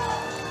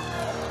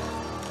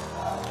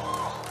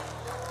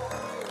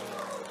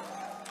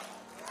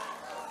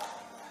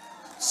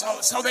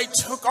 So they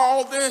took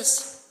all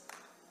this.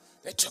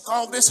 They took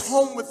all this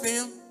home with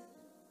them.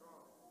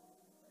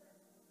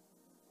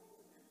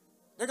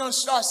 They're going to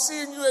start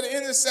seeing you at the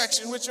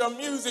intersection with your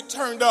music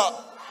turned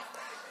up,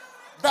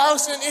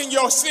 bouncing in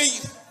your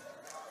seat.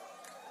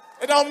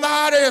 It don't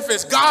matter if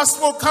it's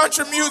gospel,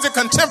 country music,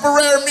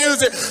 contemporary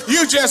music.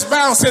 You just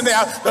bounce in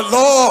there. The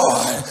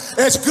Lord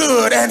is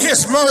good and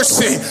his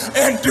mercy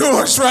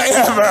endures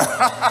forever.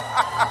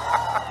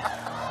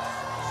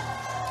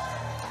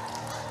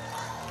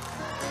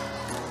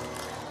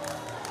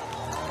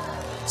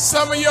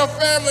 Some of your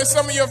family,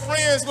 some of your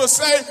friends will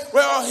say,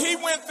 well, he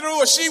went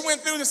through or she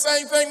went through the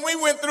same thing we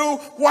went through.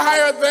 Why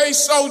are they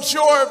so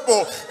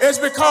joyful? It's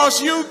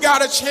because you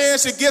got a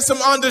chance to get some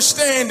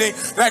understanding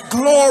that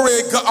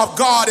glory of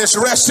God is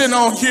resting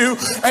on you,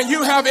 and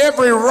you have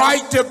every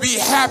right to be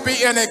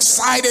happy and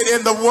excited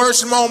in the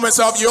worst moments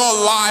of your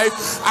life.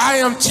 I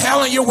am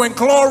telling you, when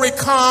glory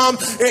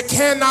comes, it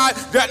cannot,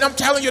 I'm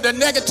telling you, the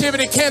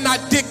negativity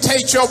cannot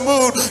dictate your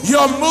mood.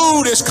 Your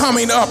mood is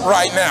coming up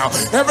right now.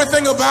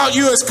 Everything about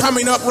you is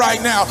coming up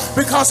right now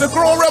because the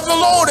glory of the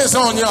Lord is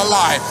on your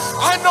life.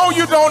 I know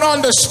you don't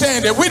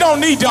understand it. We don't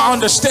need to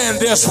understand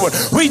this one.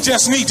 We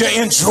just need to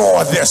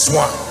enjoy this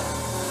one.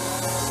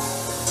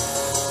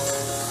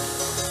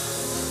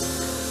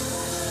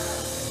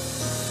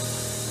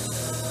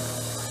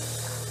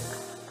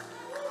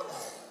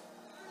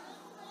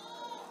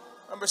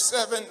 Number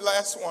 7,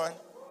 last one.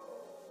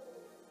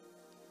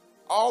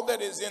 All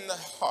that is in the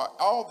heart,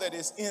 all that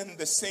is in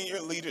the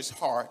senior leader's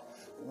heart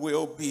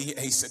will be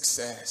a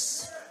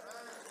success.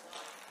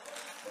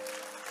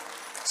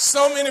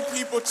 So many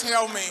people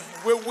tell me,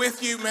 we're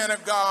with you, man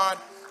of God,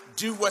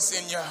 do what's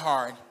in your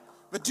heart.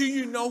 But do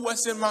you know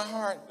what's in my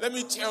heart? Let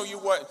me tell you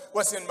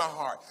what's in my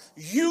heart.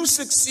 You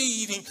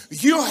succeeding,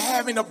 you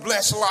having a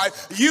blessed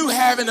life, you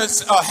having a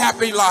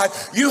happy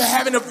life, you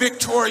having a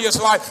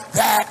victorious life,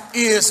 that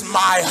is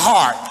my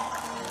heart.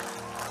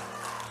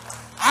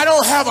 I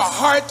don't have a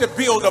heart to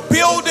build a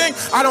building.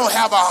 I don't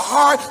have a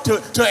heart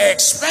to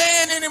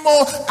expand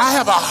anymore. I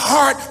have a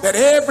heart that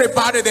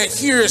everybody that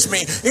hears me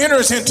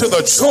enters into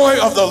the joy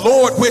of the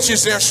Lord, which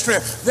is their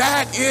strength.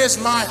 That is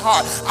my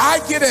heart. I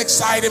get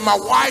excited. My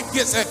wife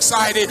gets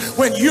excited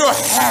when you're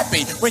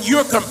happy, when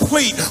you're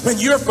complete, when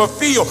you're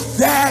fulfilled.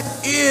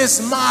 That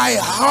is my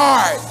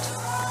heart.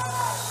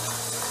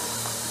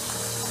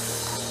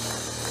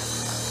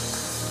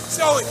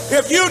 So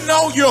if you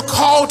know you're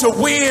called to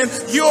win,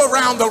 you're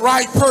around the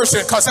right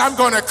person, because I'm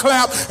going to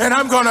clap and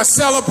I'm going to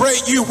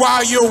celebrate you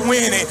while you're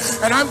winning.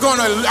 And I'm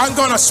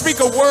going to speak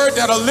a word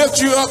that'll lift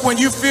you up when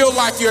you feel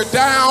like you're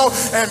down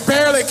and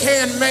barely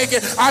can make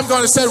it. I'm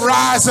going to say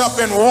rise up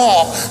and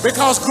walk,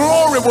 because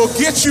glory will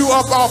get you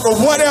up off of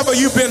whatever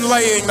you've been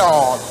laying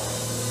on.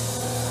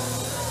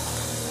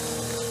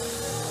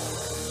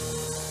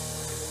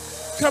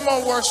 Come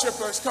on,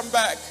 worshipers, come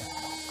back.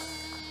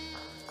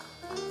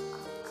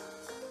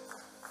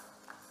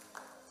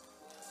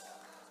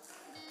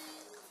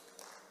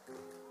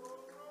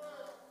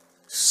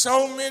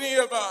 So many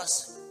of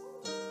us,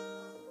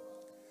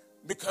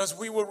 because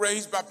we were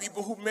raised by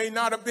people who may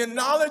not have been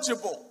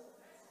knowledgeable.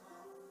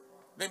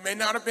 They may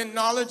not have been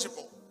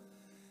knowledgeable.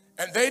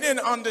 And they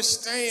didn't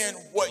understand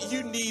what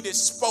you needed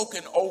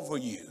spoken over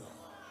you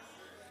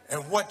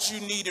and what you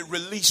needed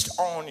released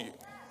on you.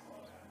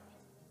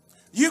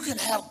 You can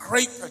have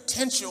great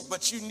potential,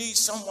 but you need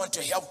someone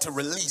to help to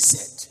release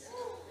it.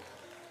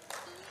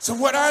 So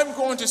what I'm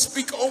going to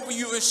speak over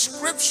you is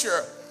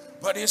scripture,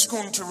 but it's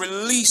going to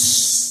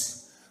release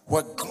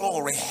what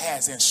glory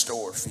has in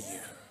store for you.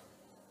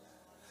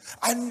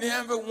 I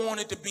never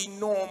wanted to be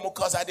normal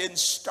because I didn't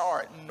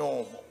start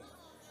normal.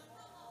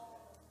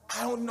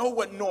 I don't know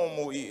what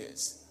normal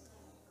is.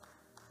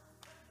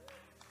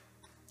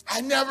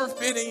 I never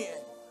fit in.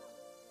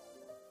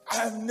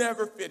 I've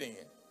never fit in.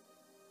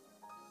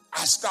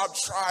 I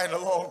stopped trying a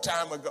long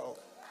time ago.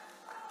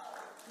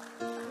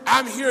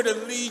 I'm here to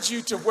lead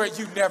you to where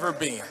you've never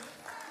been.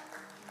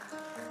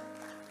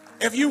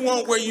 If you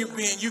want where you've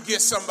been, you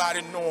get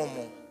somebody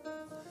normal.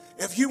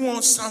 If you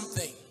want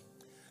something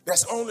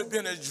that's only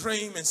been a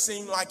dream and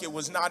seemed like it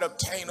was not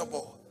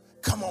obtainable,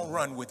 come on,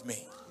 run with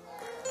me.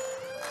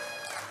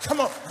 Come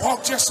on,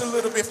 walk just a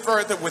little bit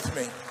further with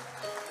me.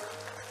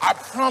 I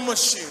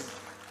promise you,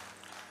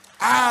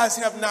 eyes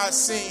have not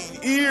seen,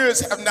 ears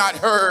have not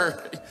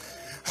heard.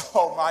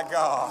 Oh my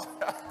God.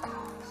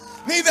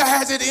 Neither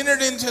has it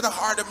entered into the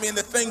heart of men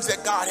the things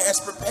that God has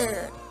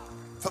prepared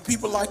for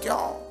people like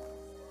y'all.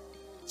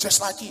 Just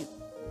like you.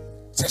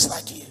 Just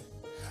like you.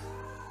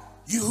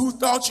 You who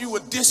thought you were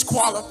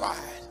disqualified.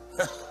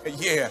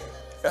 Yeah.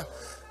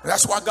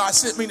 That's why God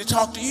sent me to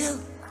talk to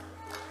you.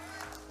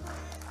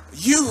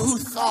 You who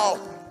thought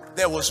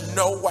there was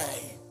no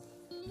way.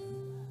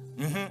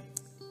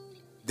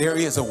 There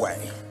is a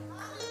way.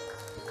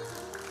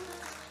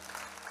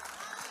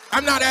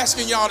 I'm not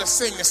asking y'all to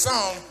sing the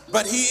song,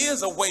 but he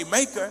is a way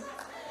maker.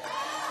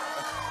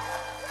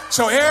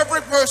 So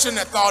every person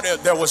that thought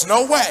there was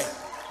no way,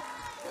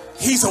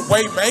 he's a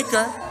way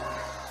maker.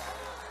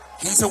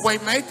 He's a way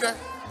maker.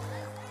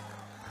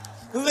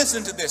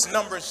 Listen to this,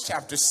 Numbers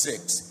chapter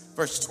 6,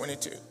 verse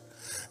 22.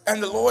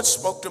 And the Lord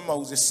spoke to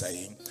Moses,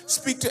 saying,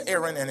 speak to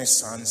Aaron and his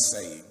sons,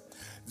 saying,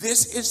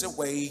 this is the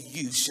way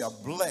you shall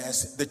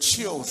bless the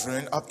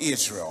children of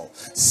Israel.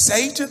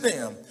 Say to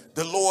them,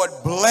 the Lord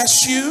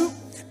bless you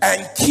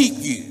and keep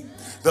you.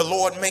 The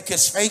Lord make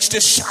his face to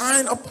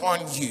shine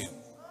upon you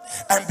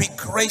and be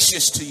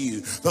gracious to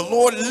you. The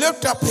Lord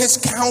lift up his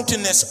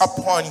countenance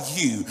upon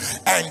you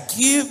and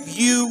give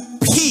you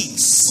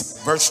peace.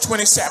 Verse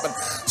 27,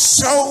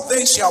 so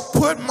they shall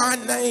put my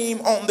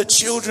name on the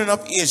children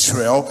of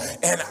Israel,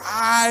 and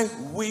I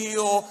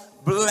will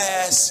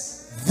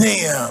bless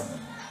them.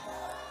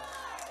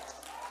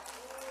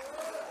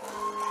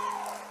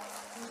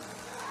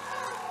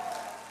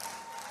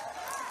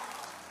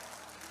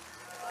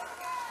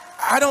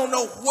 I don't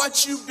know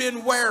what you've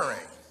been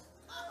wearing,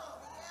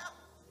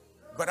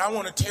 but I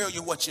want to tell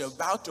you what you're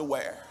about to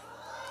wear.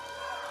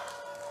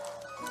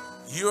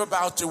 You're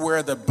about to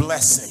wear the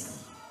blessing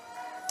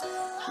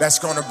that's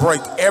going to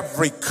break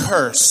every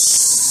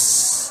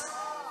curse.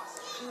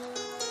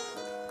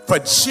 For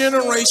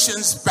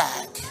generations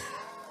back,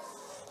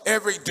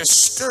 every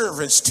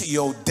disturbance to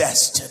your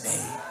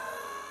destiny,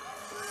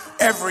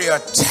 every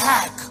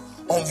attack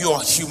on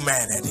your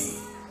humanity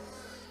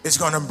is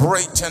going to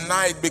break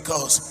tonight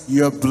because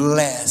you're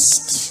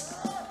blessed.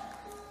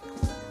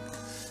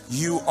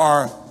 You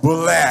are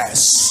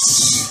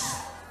blessed.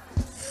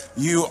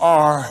 You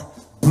are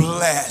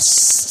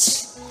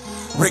blessed.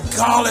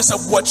 Regardless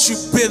of what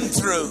you've been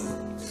through,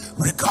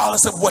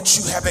 regardless of what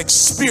you have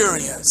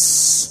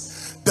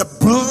experienced, the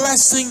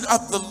blessing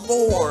of the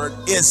Lord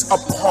is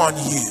upon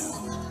you.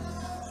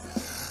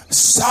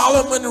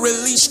 Solomon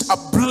released a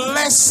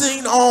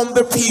blessing on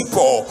the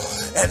people,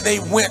 and they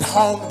went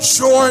home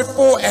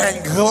joyful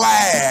and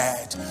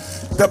glad.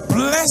 The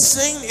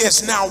blessing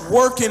is now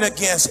working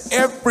against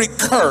every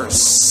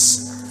curse.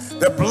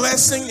 The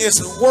blessing is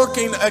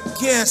working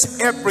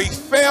against every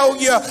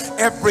failure,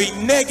 every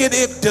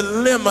negative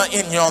dilemma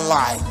in your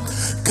life.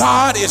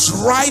 God is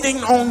writing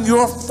on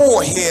your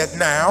forehead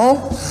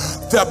now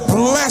the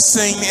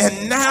blessing,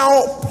 and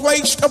now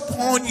placed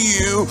upon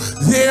you.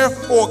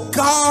 Therefore,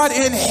 God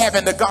in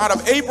heaven, the God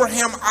of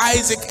Abraham,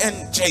 Isaac,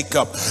 and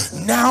Jacob,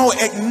 now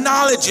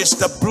acknowledges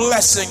the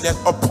blessing that's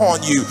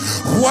upon you.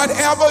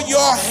 Whatever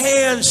your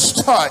hands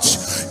touch,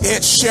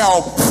 it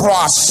shall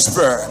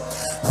prosper.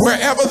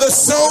 Wherever the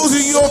soles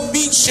of your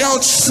feet shall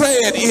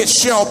tread, it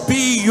shall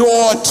be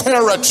your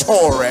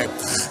territory.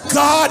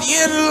 God,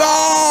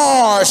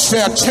 enlarge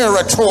their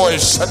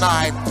territories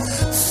tonight.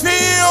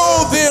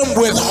 Fill them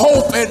with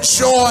hope and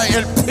joy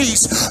and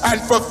peace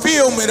and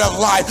fulfillment of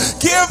life.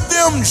 Give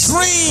them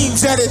dreams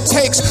that it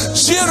takes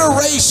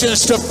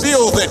generations to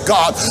build it,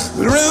 God.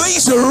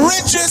 Release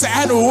riches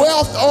and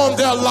wealth on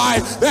their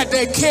life that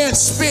they can't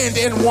spend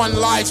in one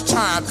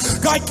lifetime.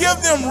 God,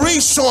 give them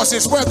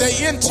resources where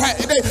they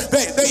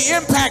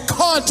impact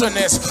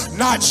continents,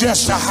 not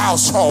just a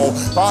household.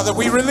 Father,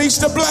 we release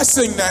the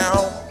blessing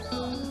now.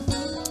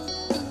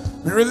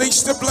 We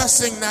release the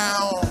blessing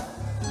now.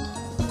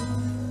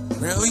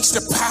 Release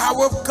the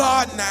power of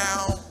God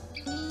now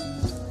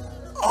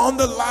on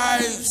the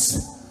lives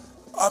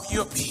of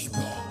your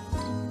people.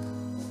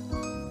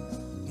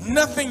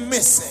 Nothing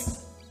missing,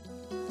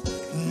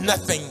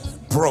 nothing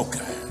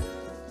broken.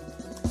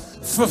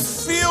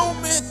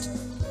 Fulfillment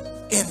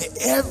in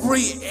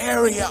every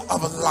area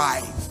of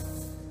life.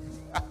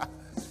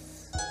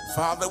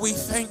 Father, we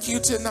thank you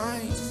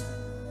tonight.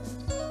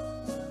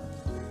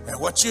 And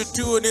what you're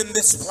doing in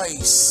this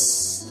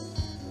place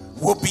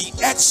will be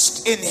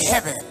etched in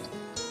heaven.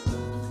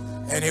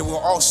 And it will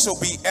also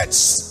be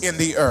etched in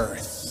the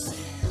earth.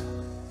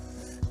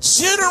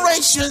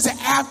 Generations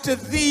after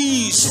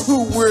these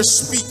who we're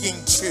speaking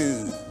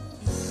to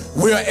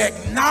will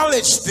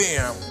acknowledge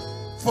them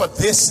for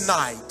this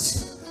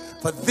night.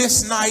 For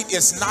this night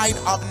is night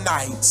of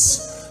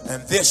nights.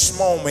 And this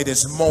moment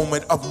is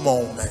moment of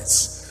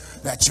moments.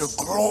 That your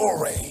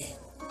glory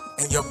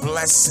and your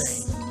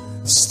blessing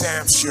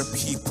stamps your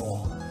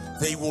people.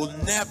 They will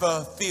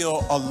never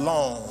feel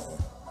alone.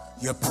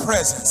 Your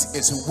presence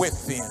is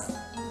with them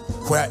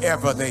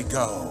wherever they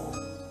go.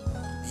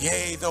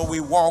 Yea, though we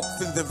walk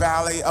through the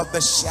valley of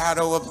the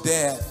shadow of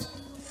death,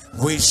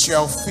 we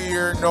shall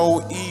fear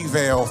no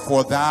evil,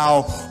 for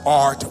thou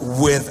art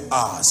with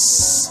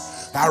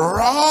us. Thy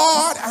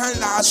rod and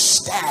thy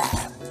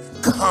staff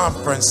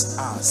comfort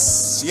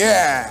us.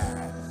 Yeah.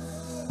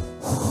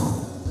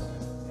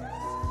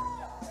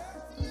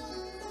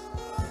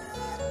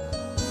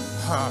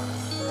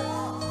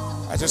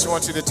 I just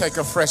want you to take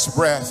a fresh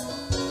breath.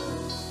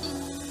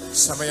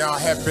 Some of y'all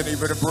haven't been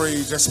able to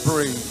breathe. Just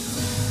breathe.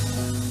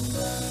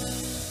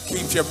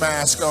 Keep your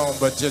mask on,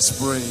 but just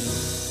breathe.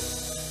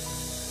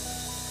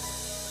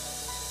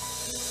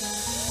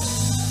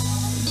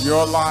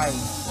 Your life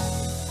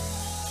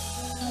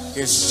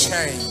is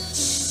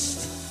changed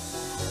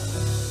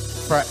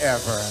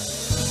forever.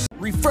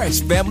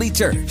 Refresh Family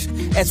Church.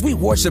 As we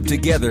worship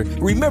together,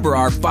 remember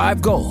our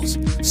 5 goals: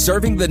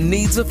 serving the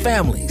needs of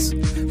families,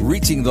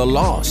 reaching the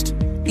lost,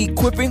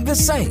 equipping the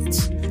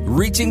saints,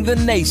 reaching the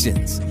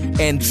nations,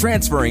 and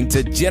transferring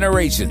to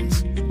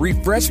generations.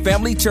 Refresh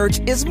Family Church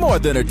is more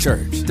than a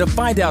church. To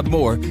find out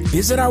more,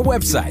 visit our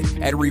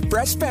website at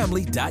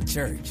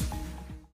refreshfamily.church.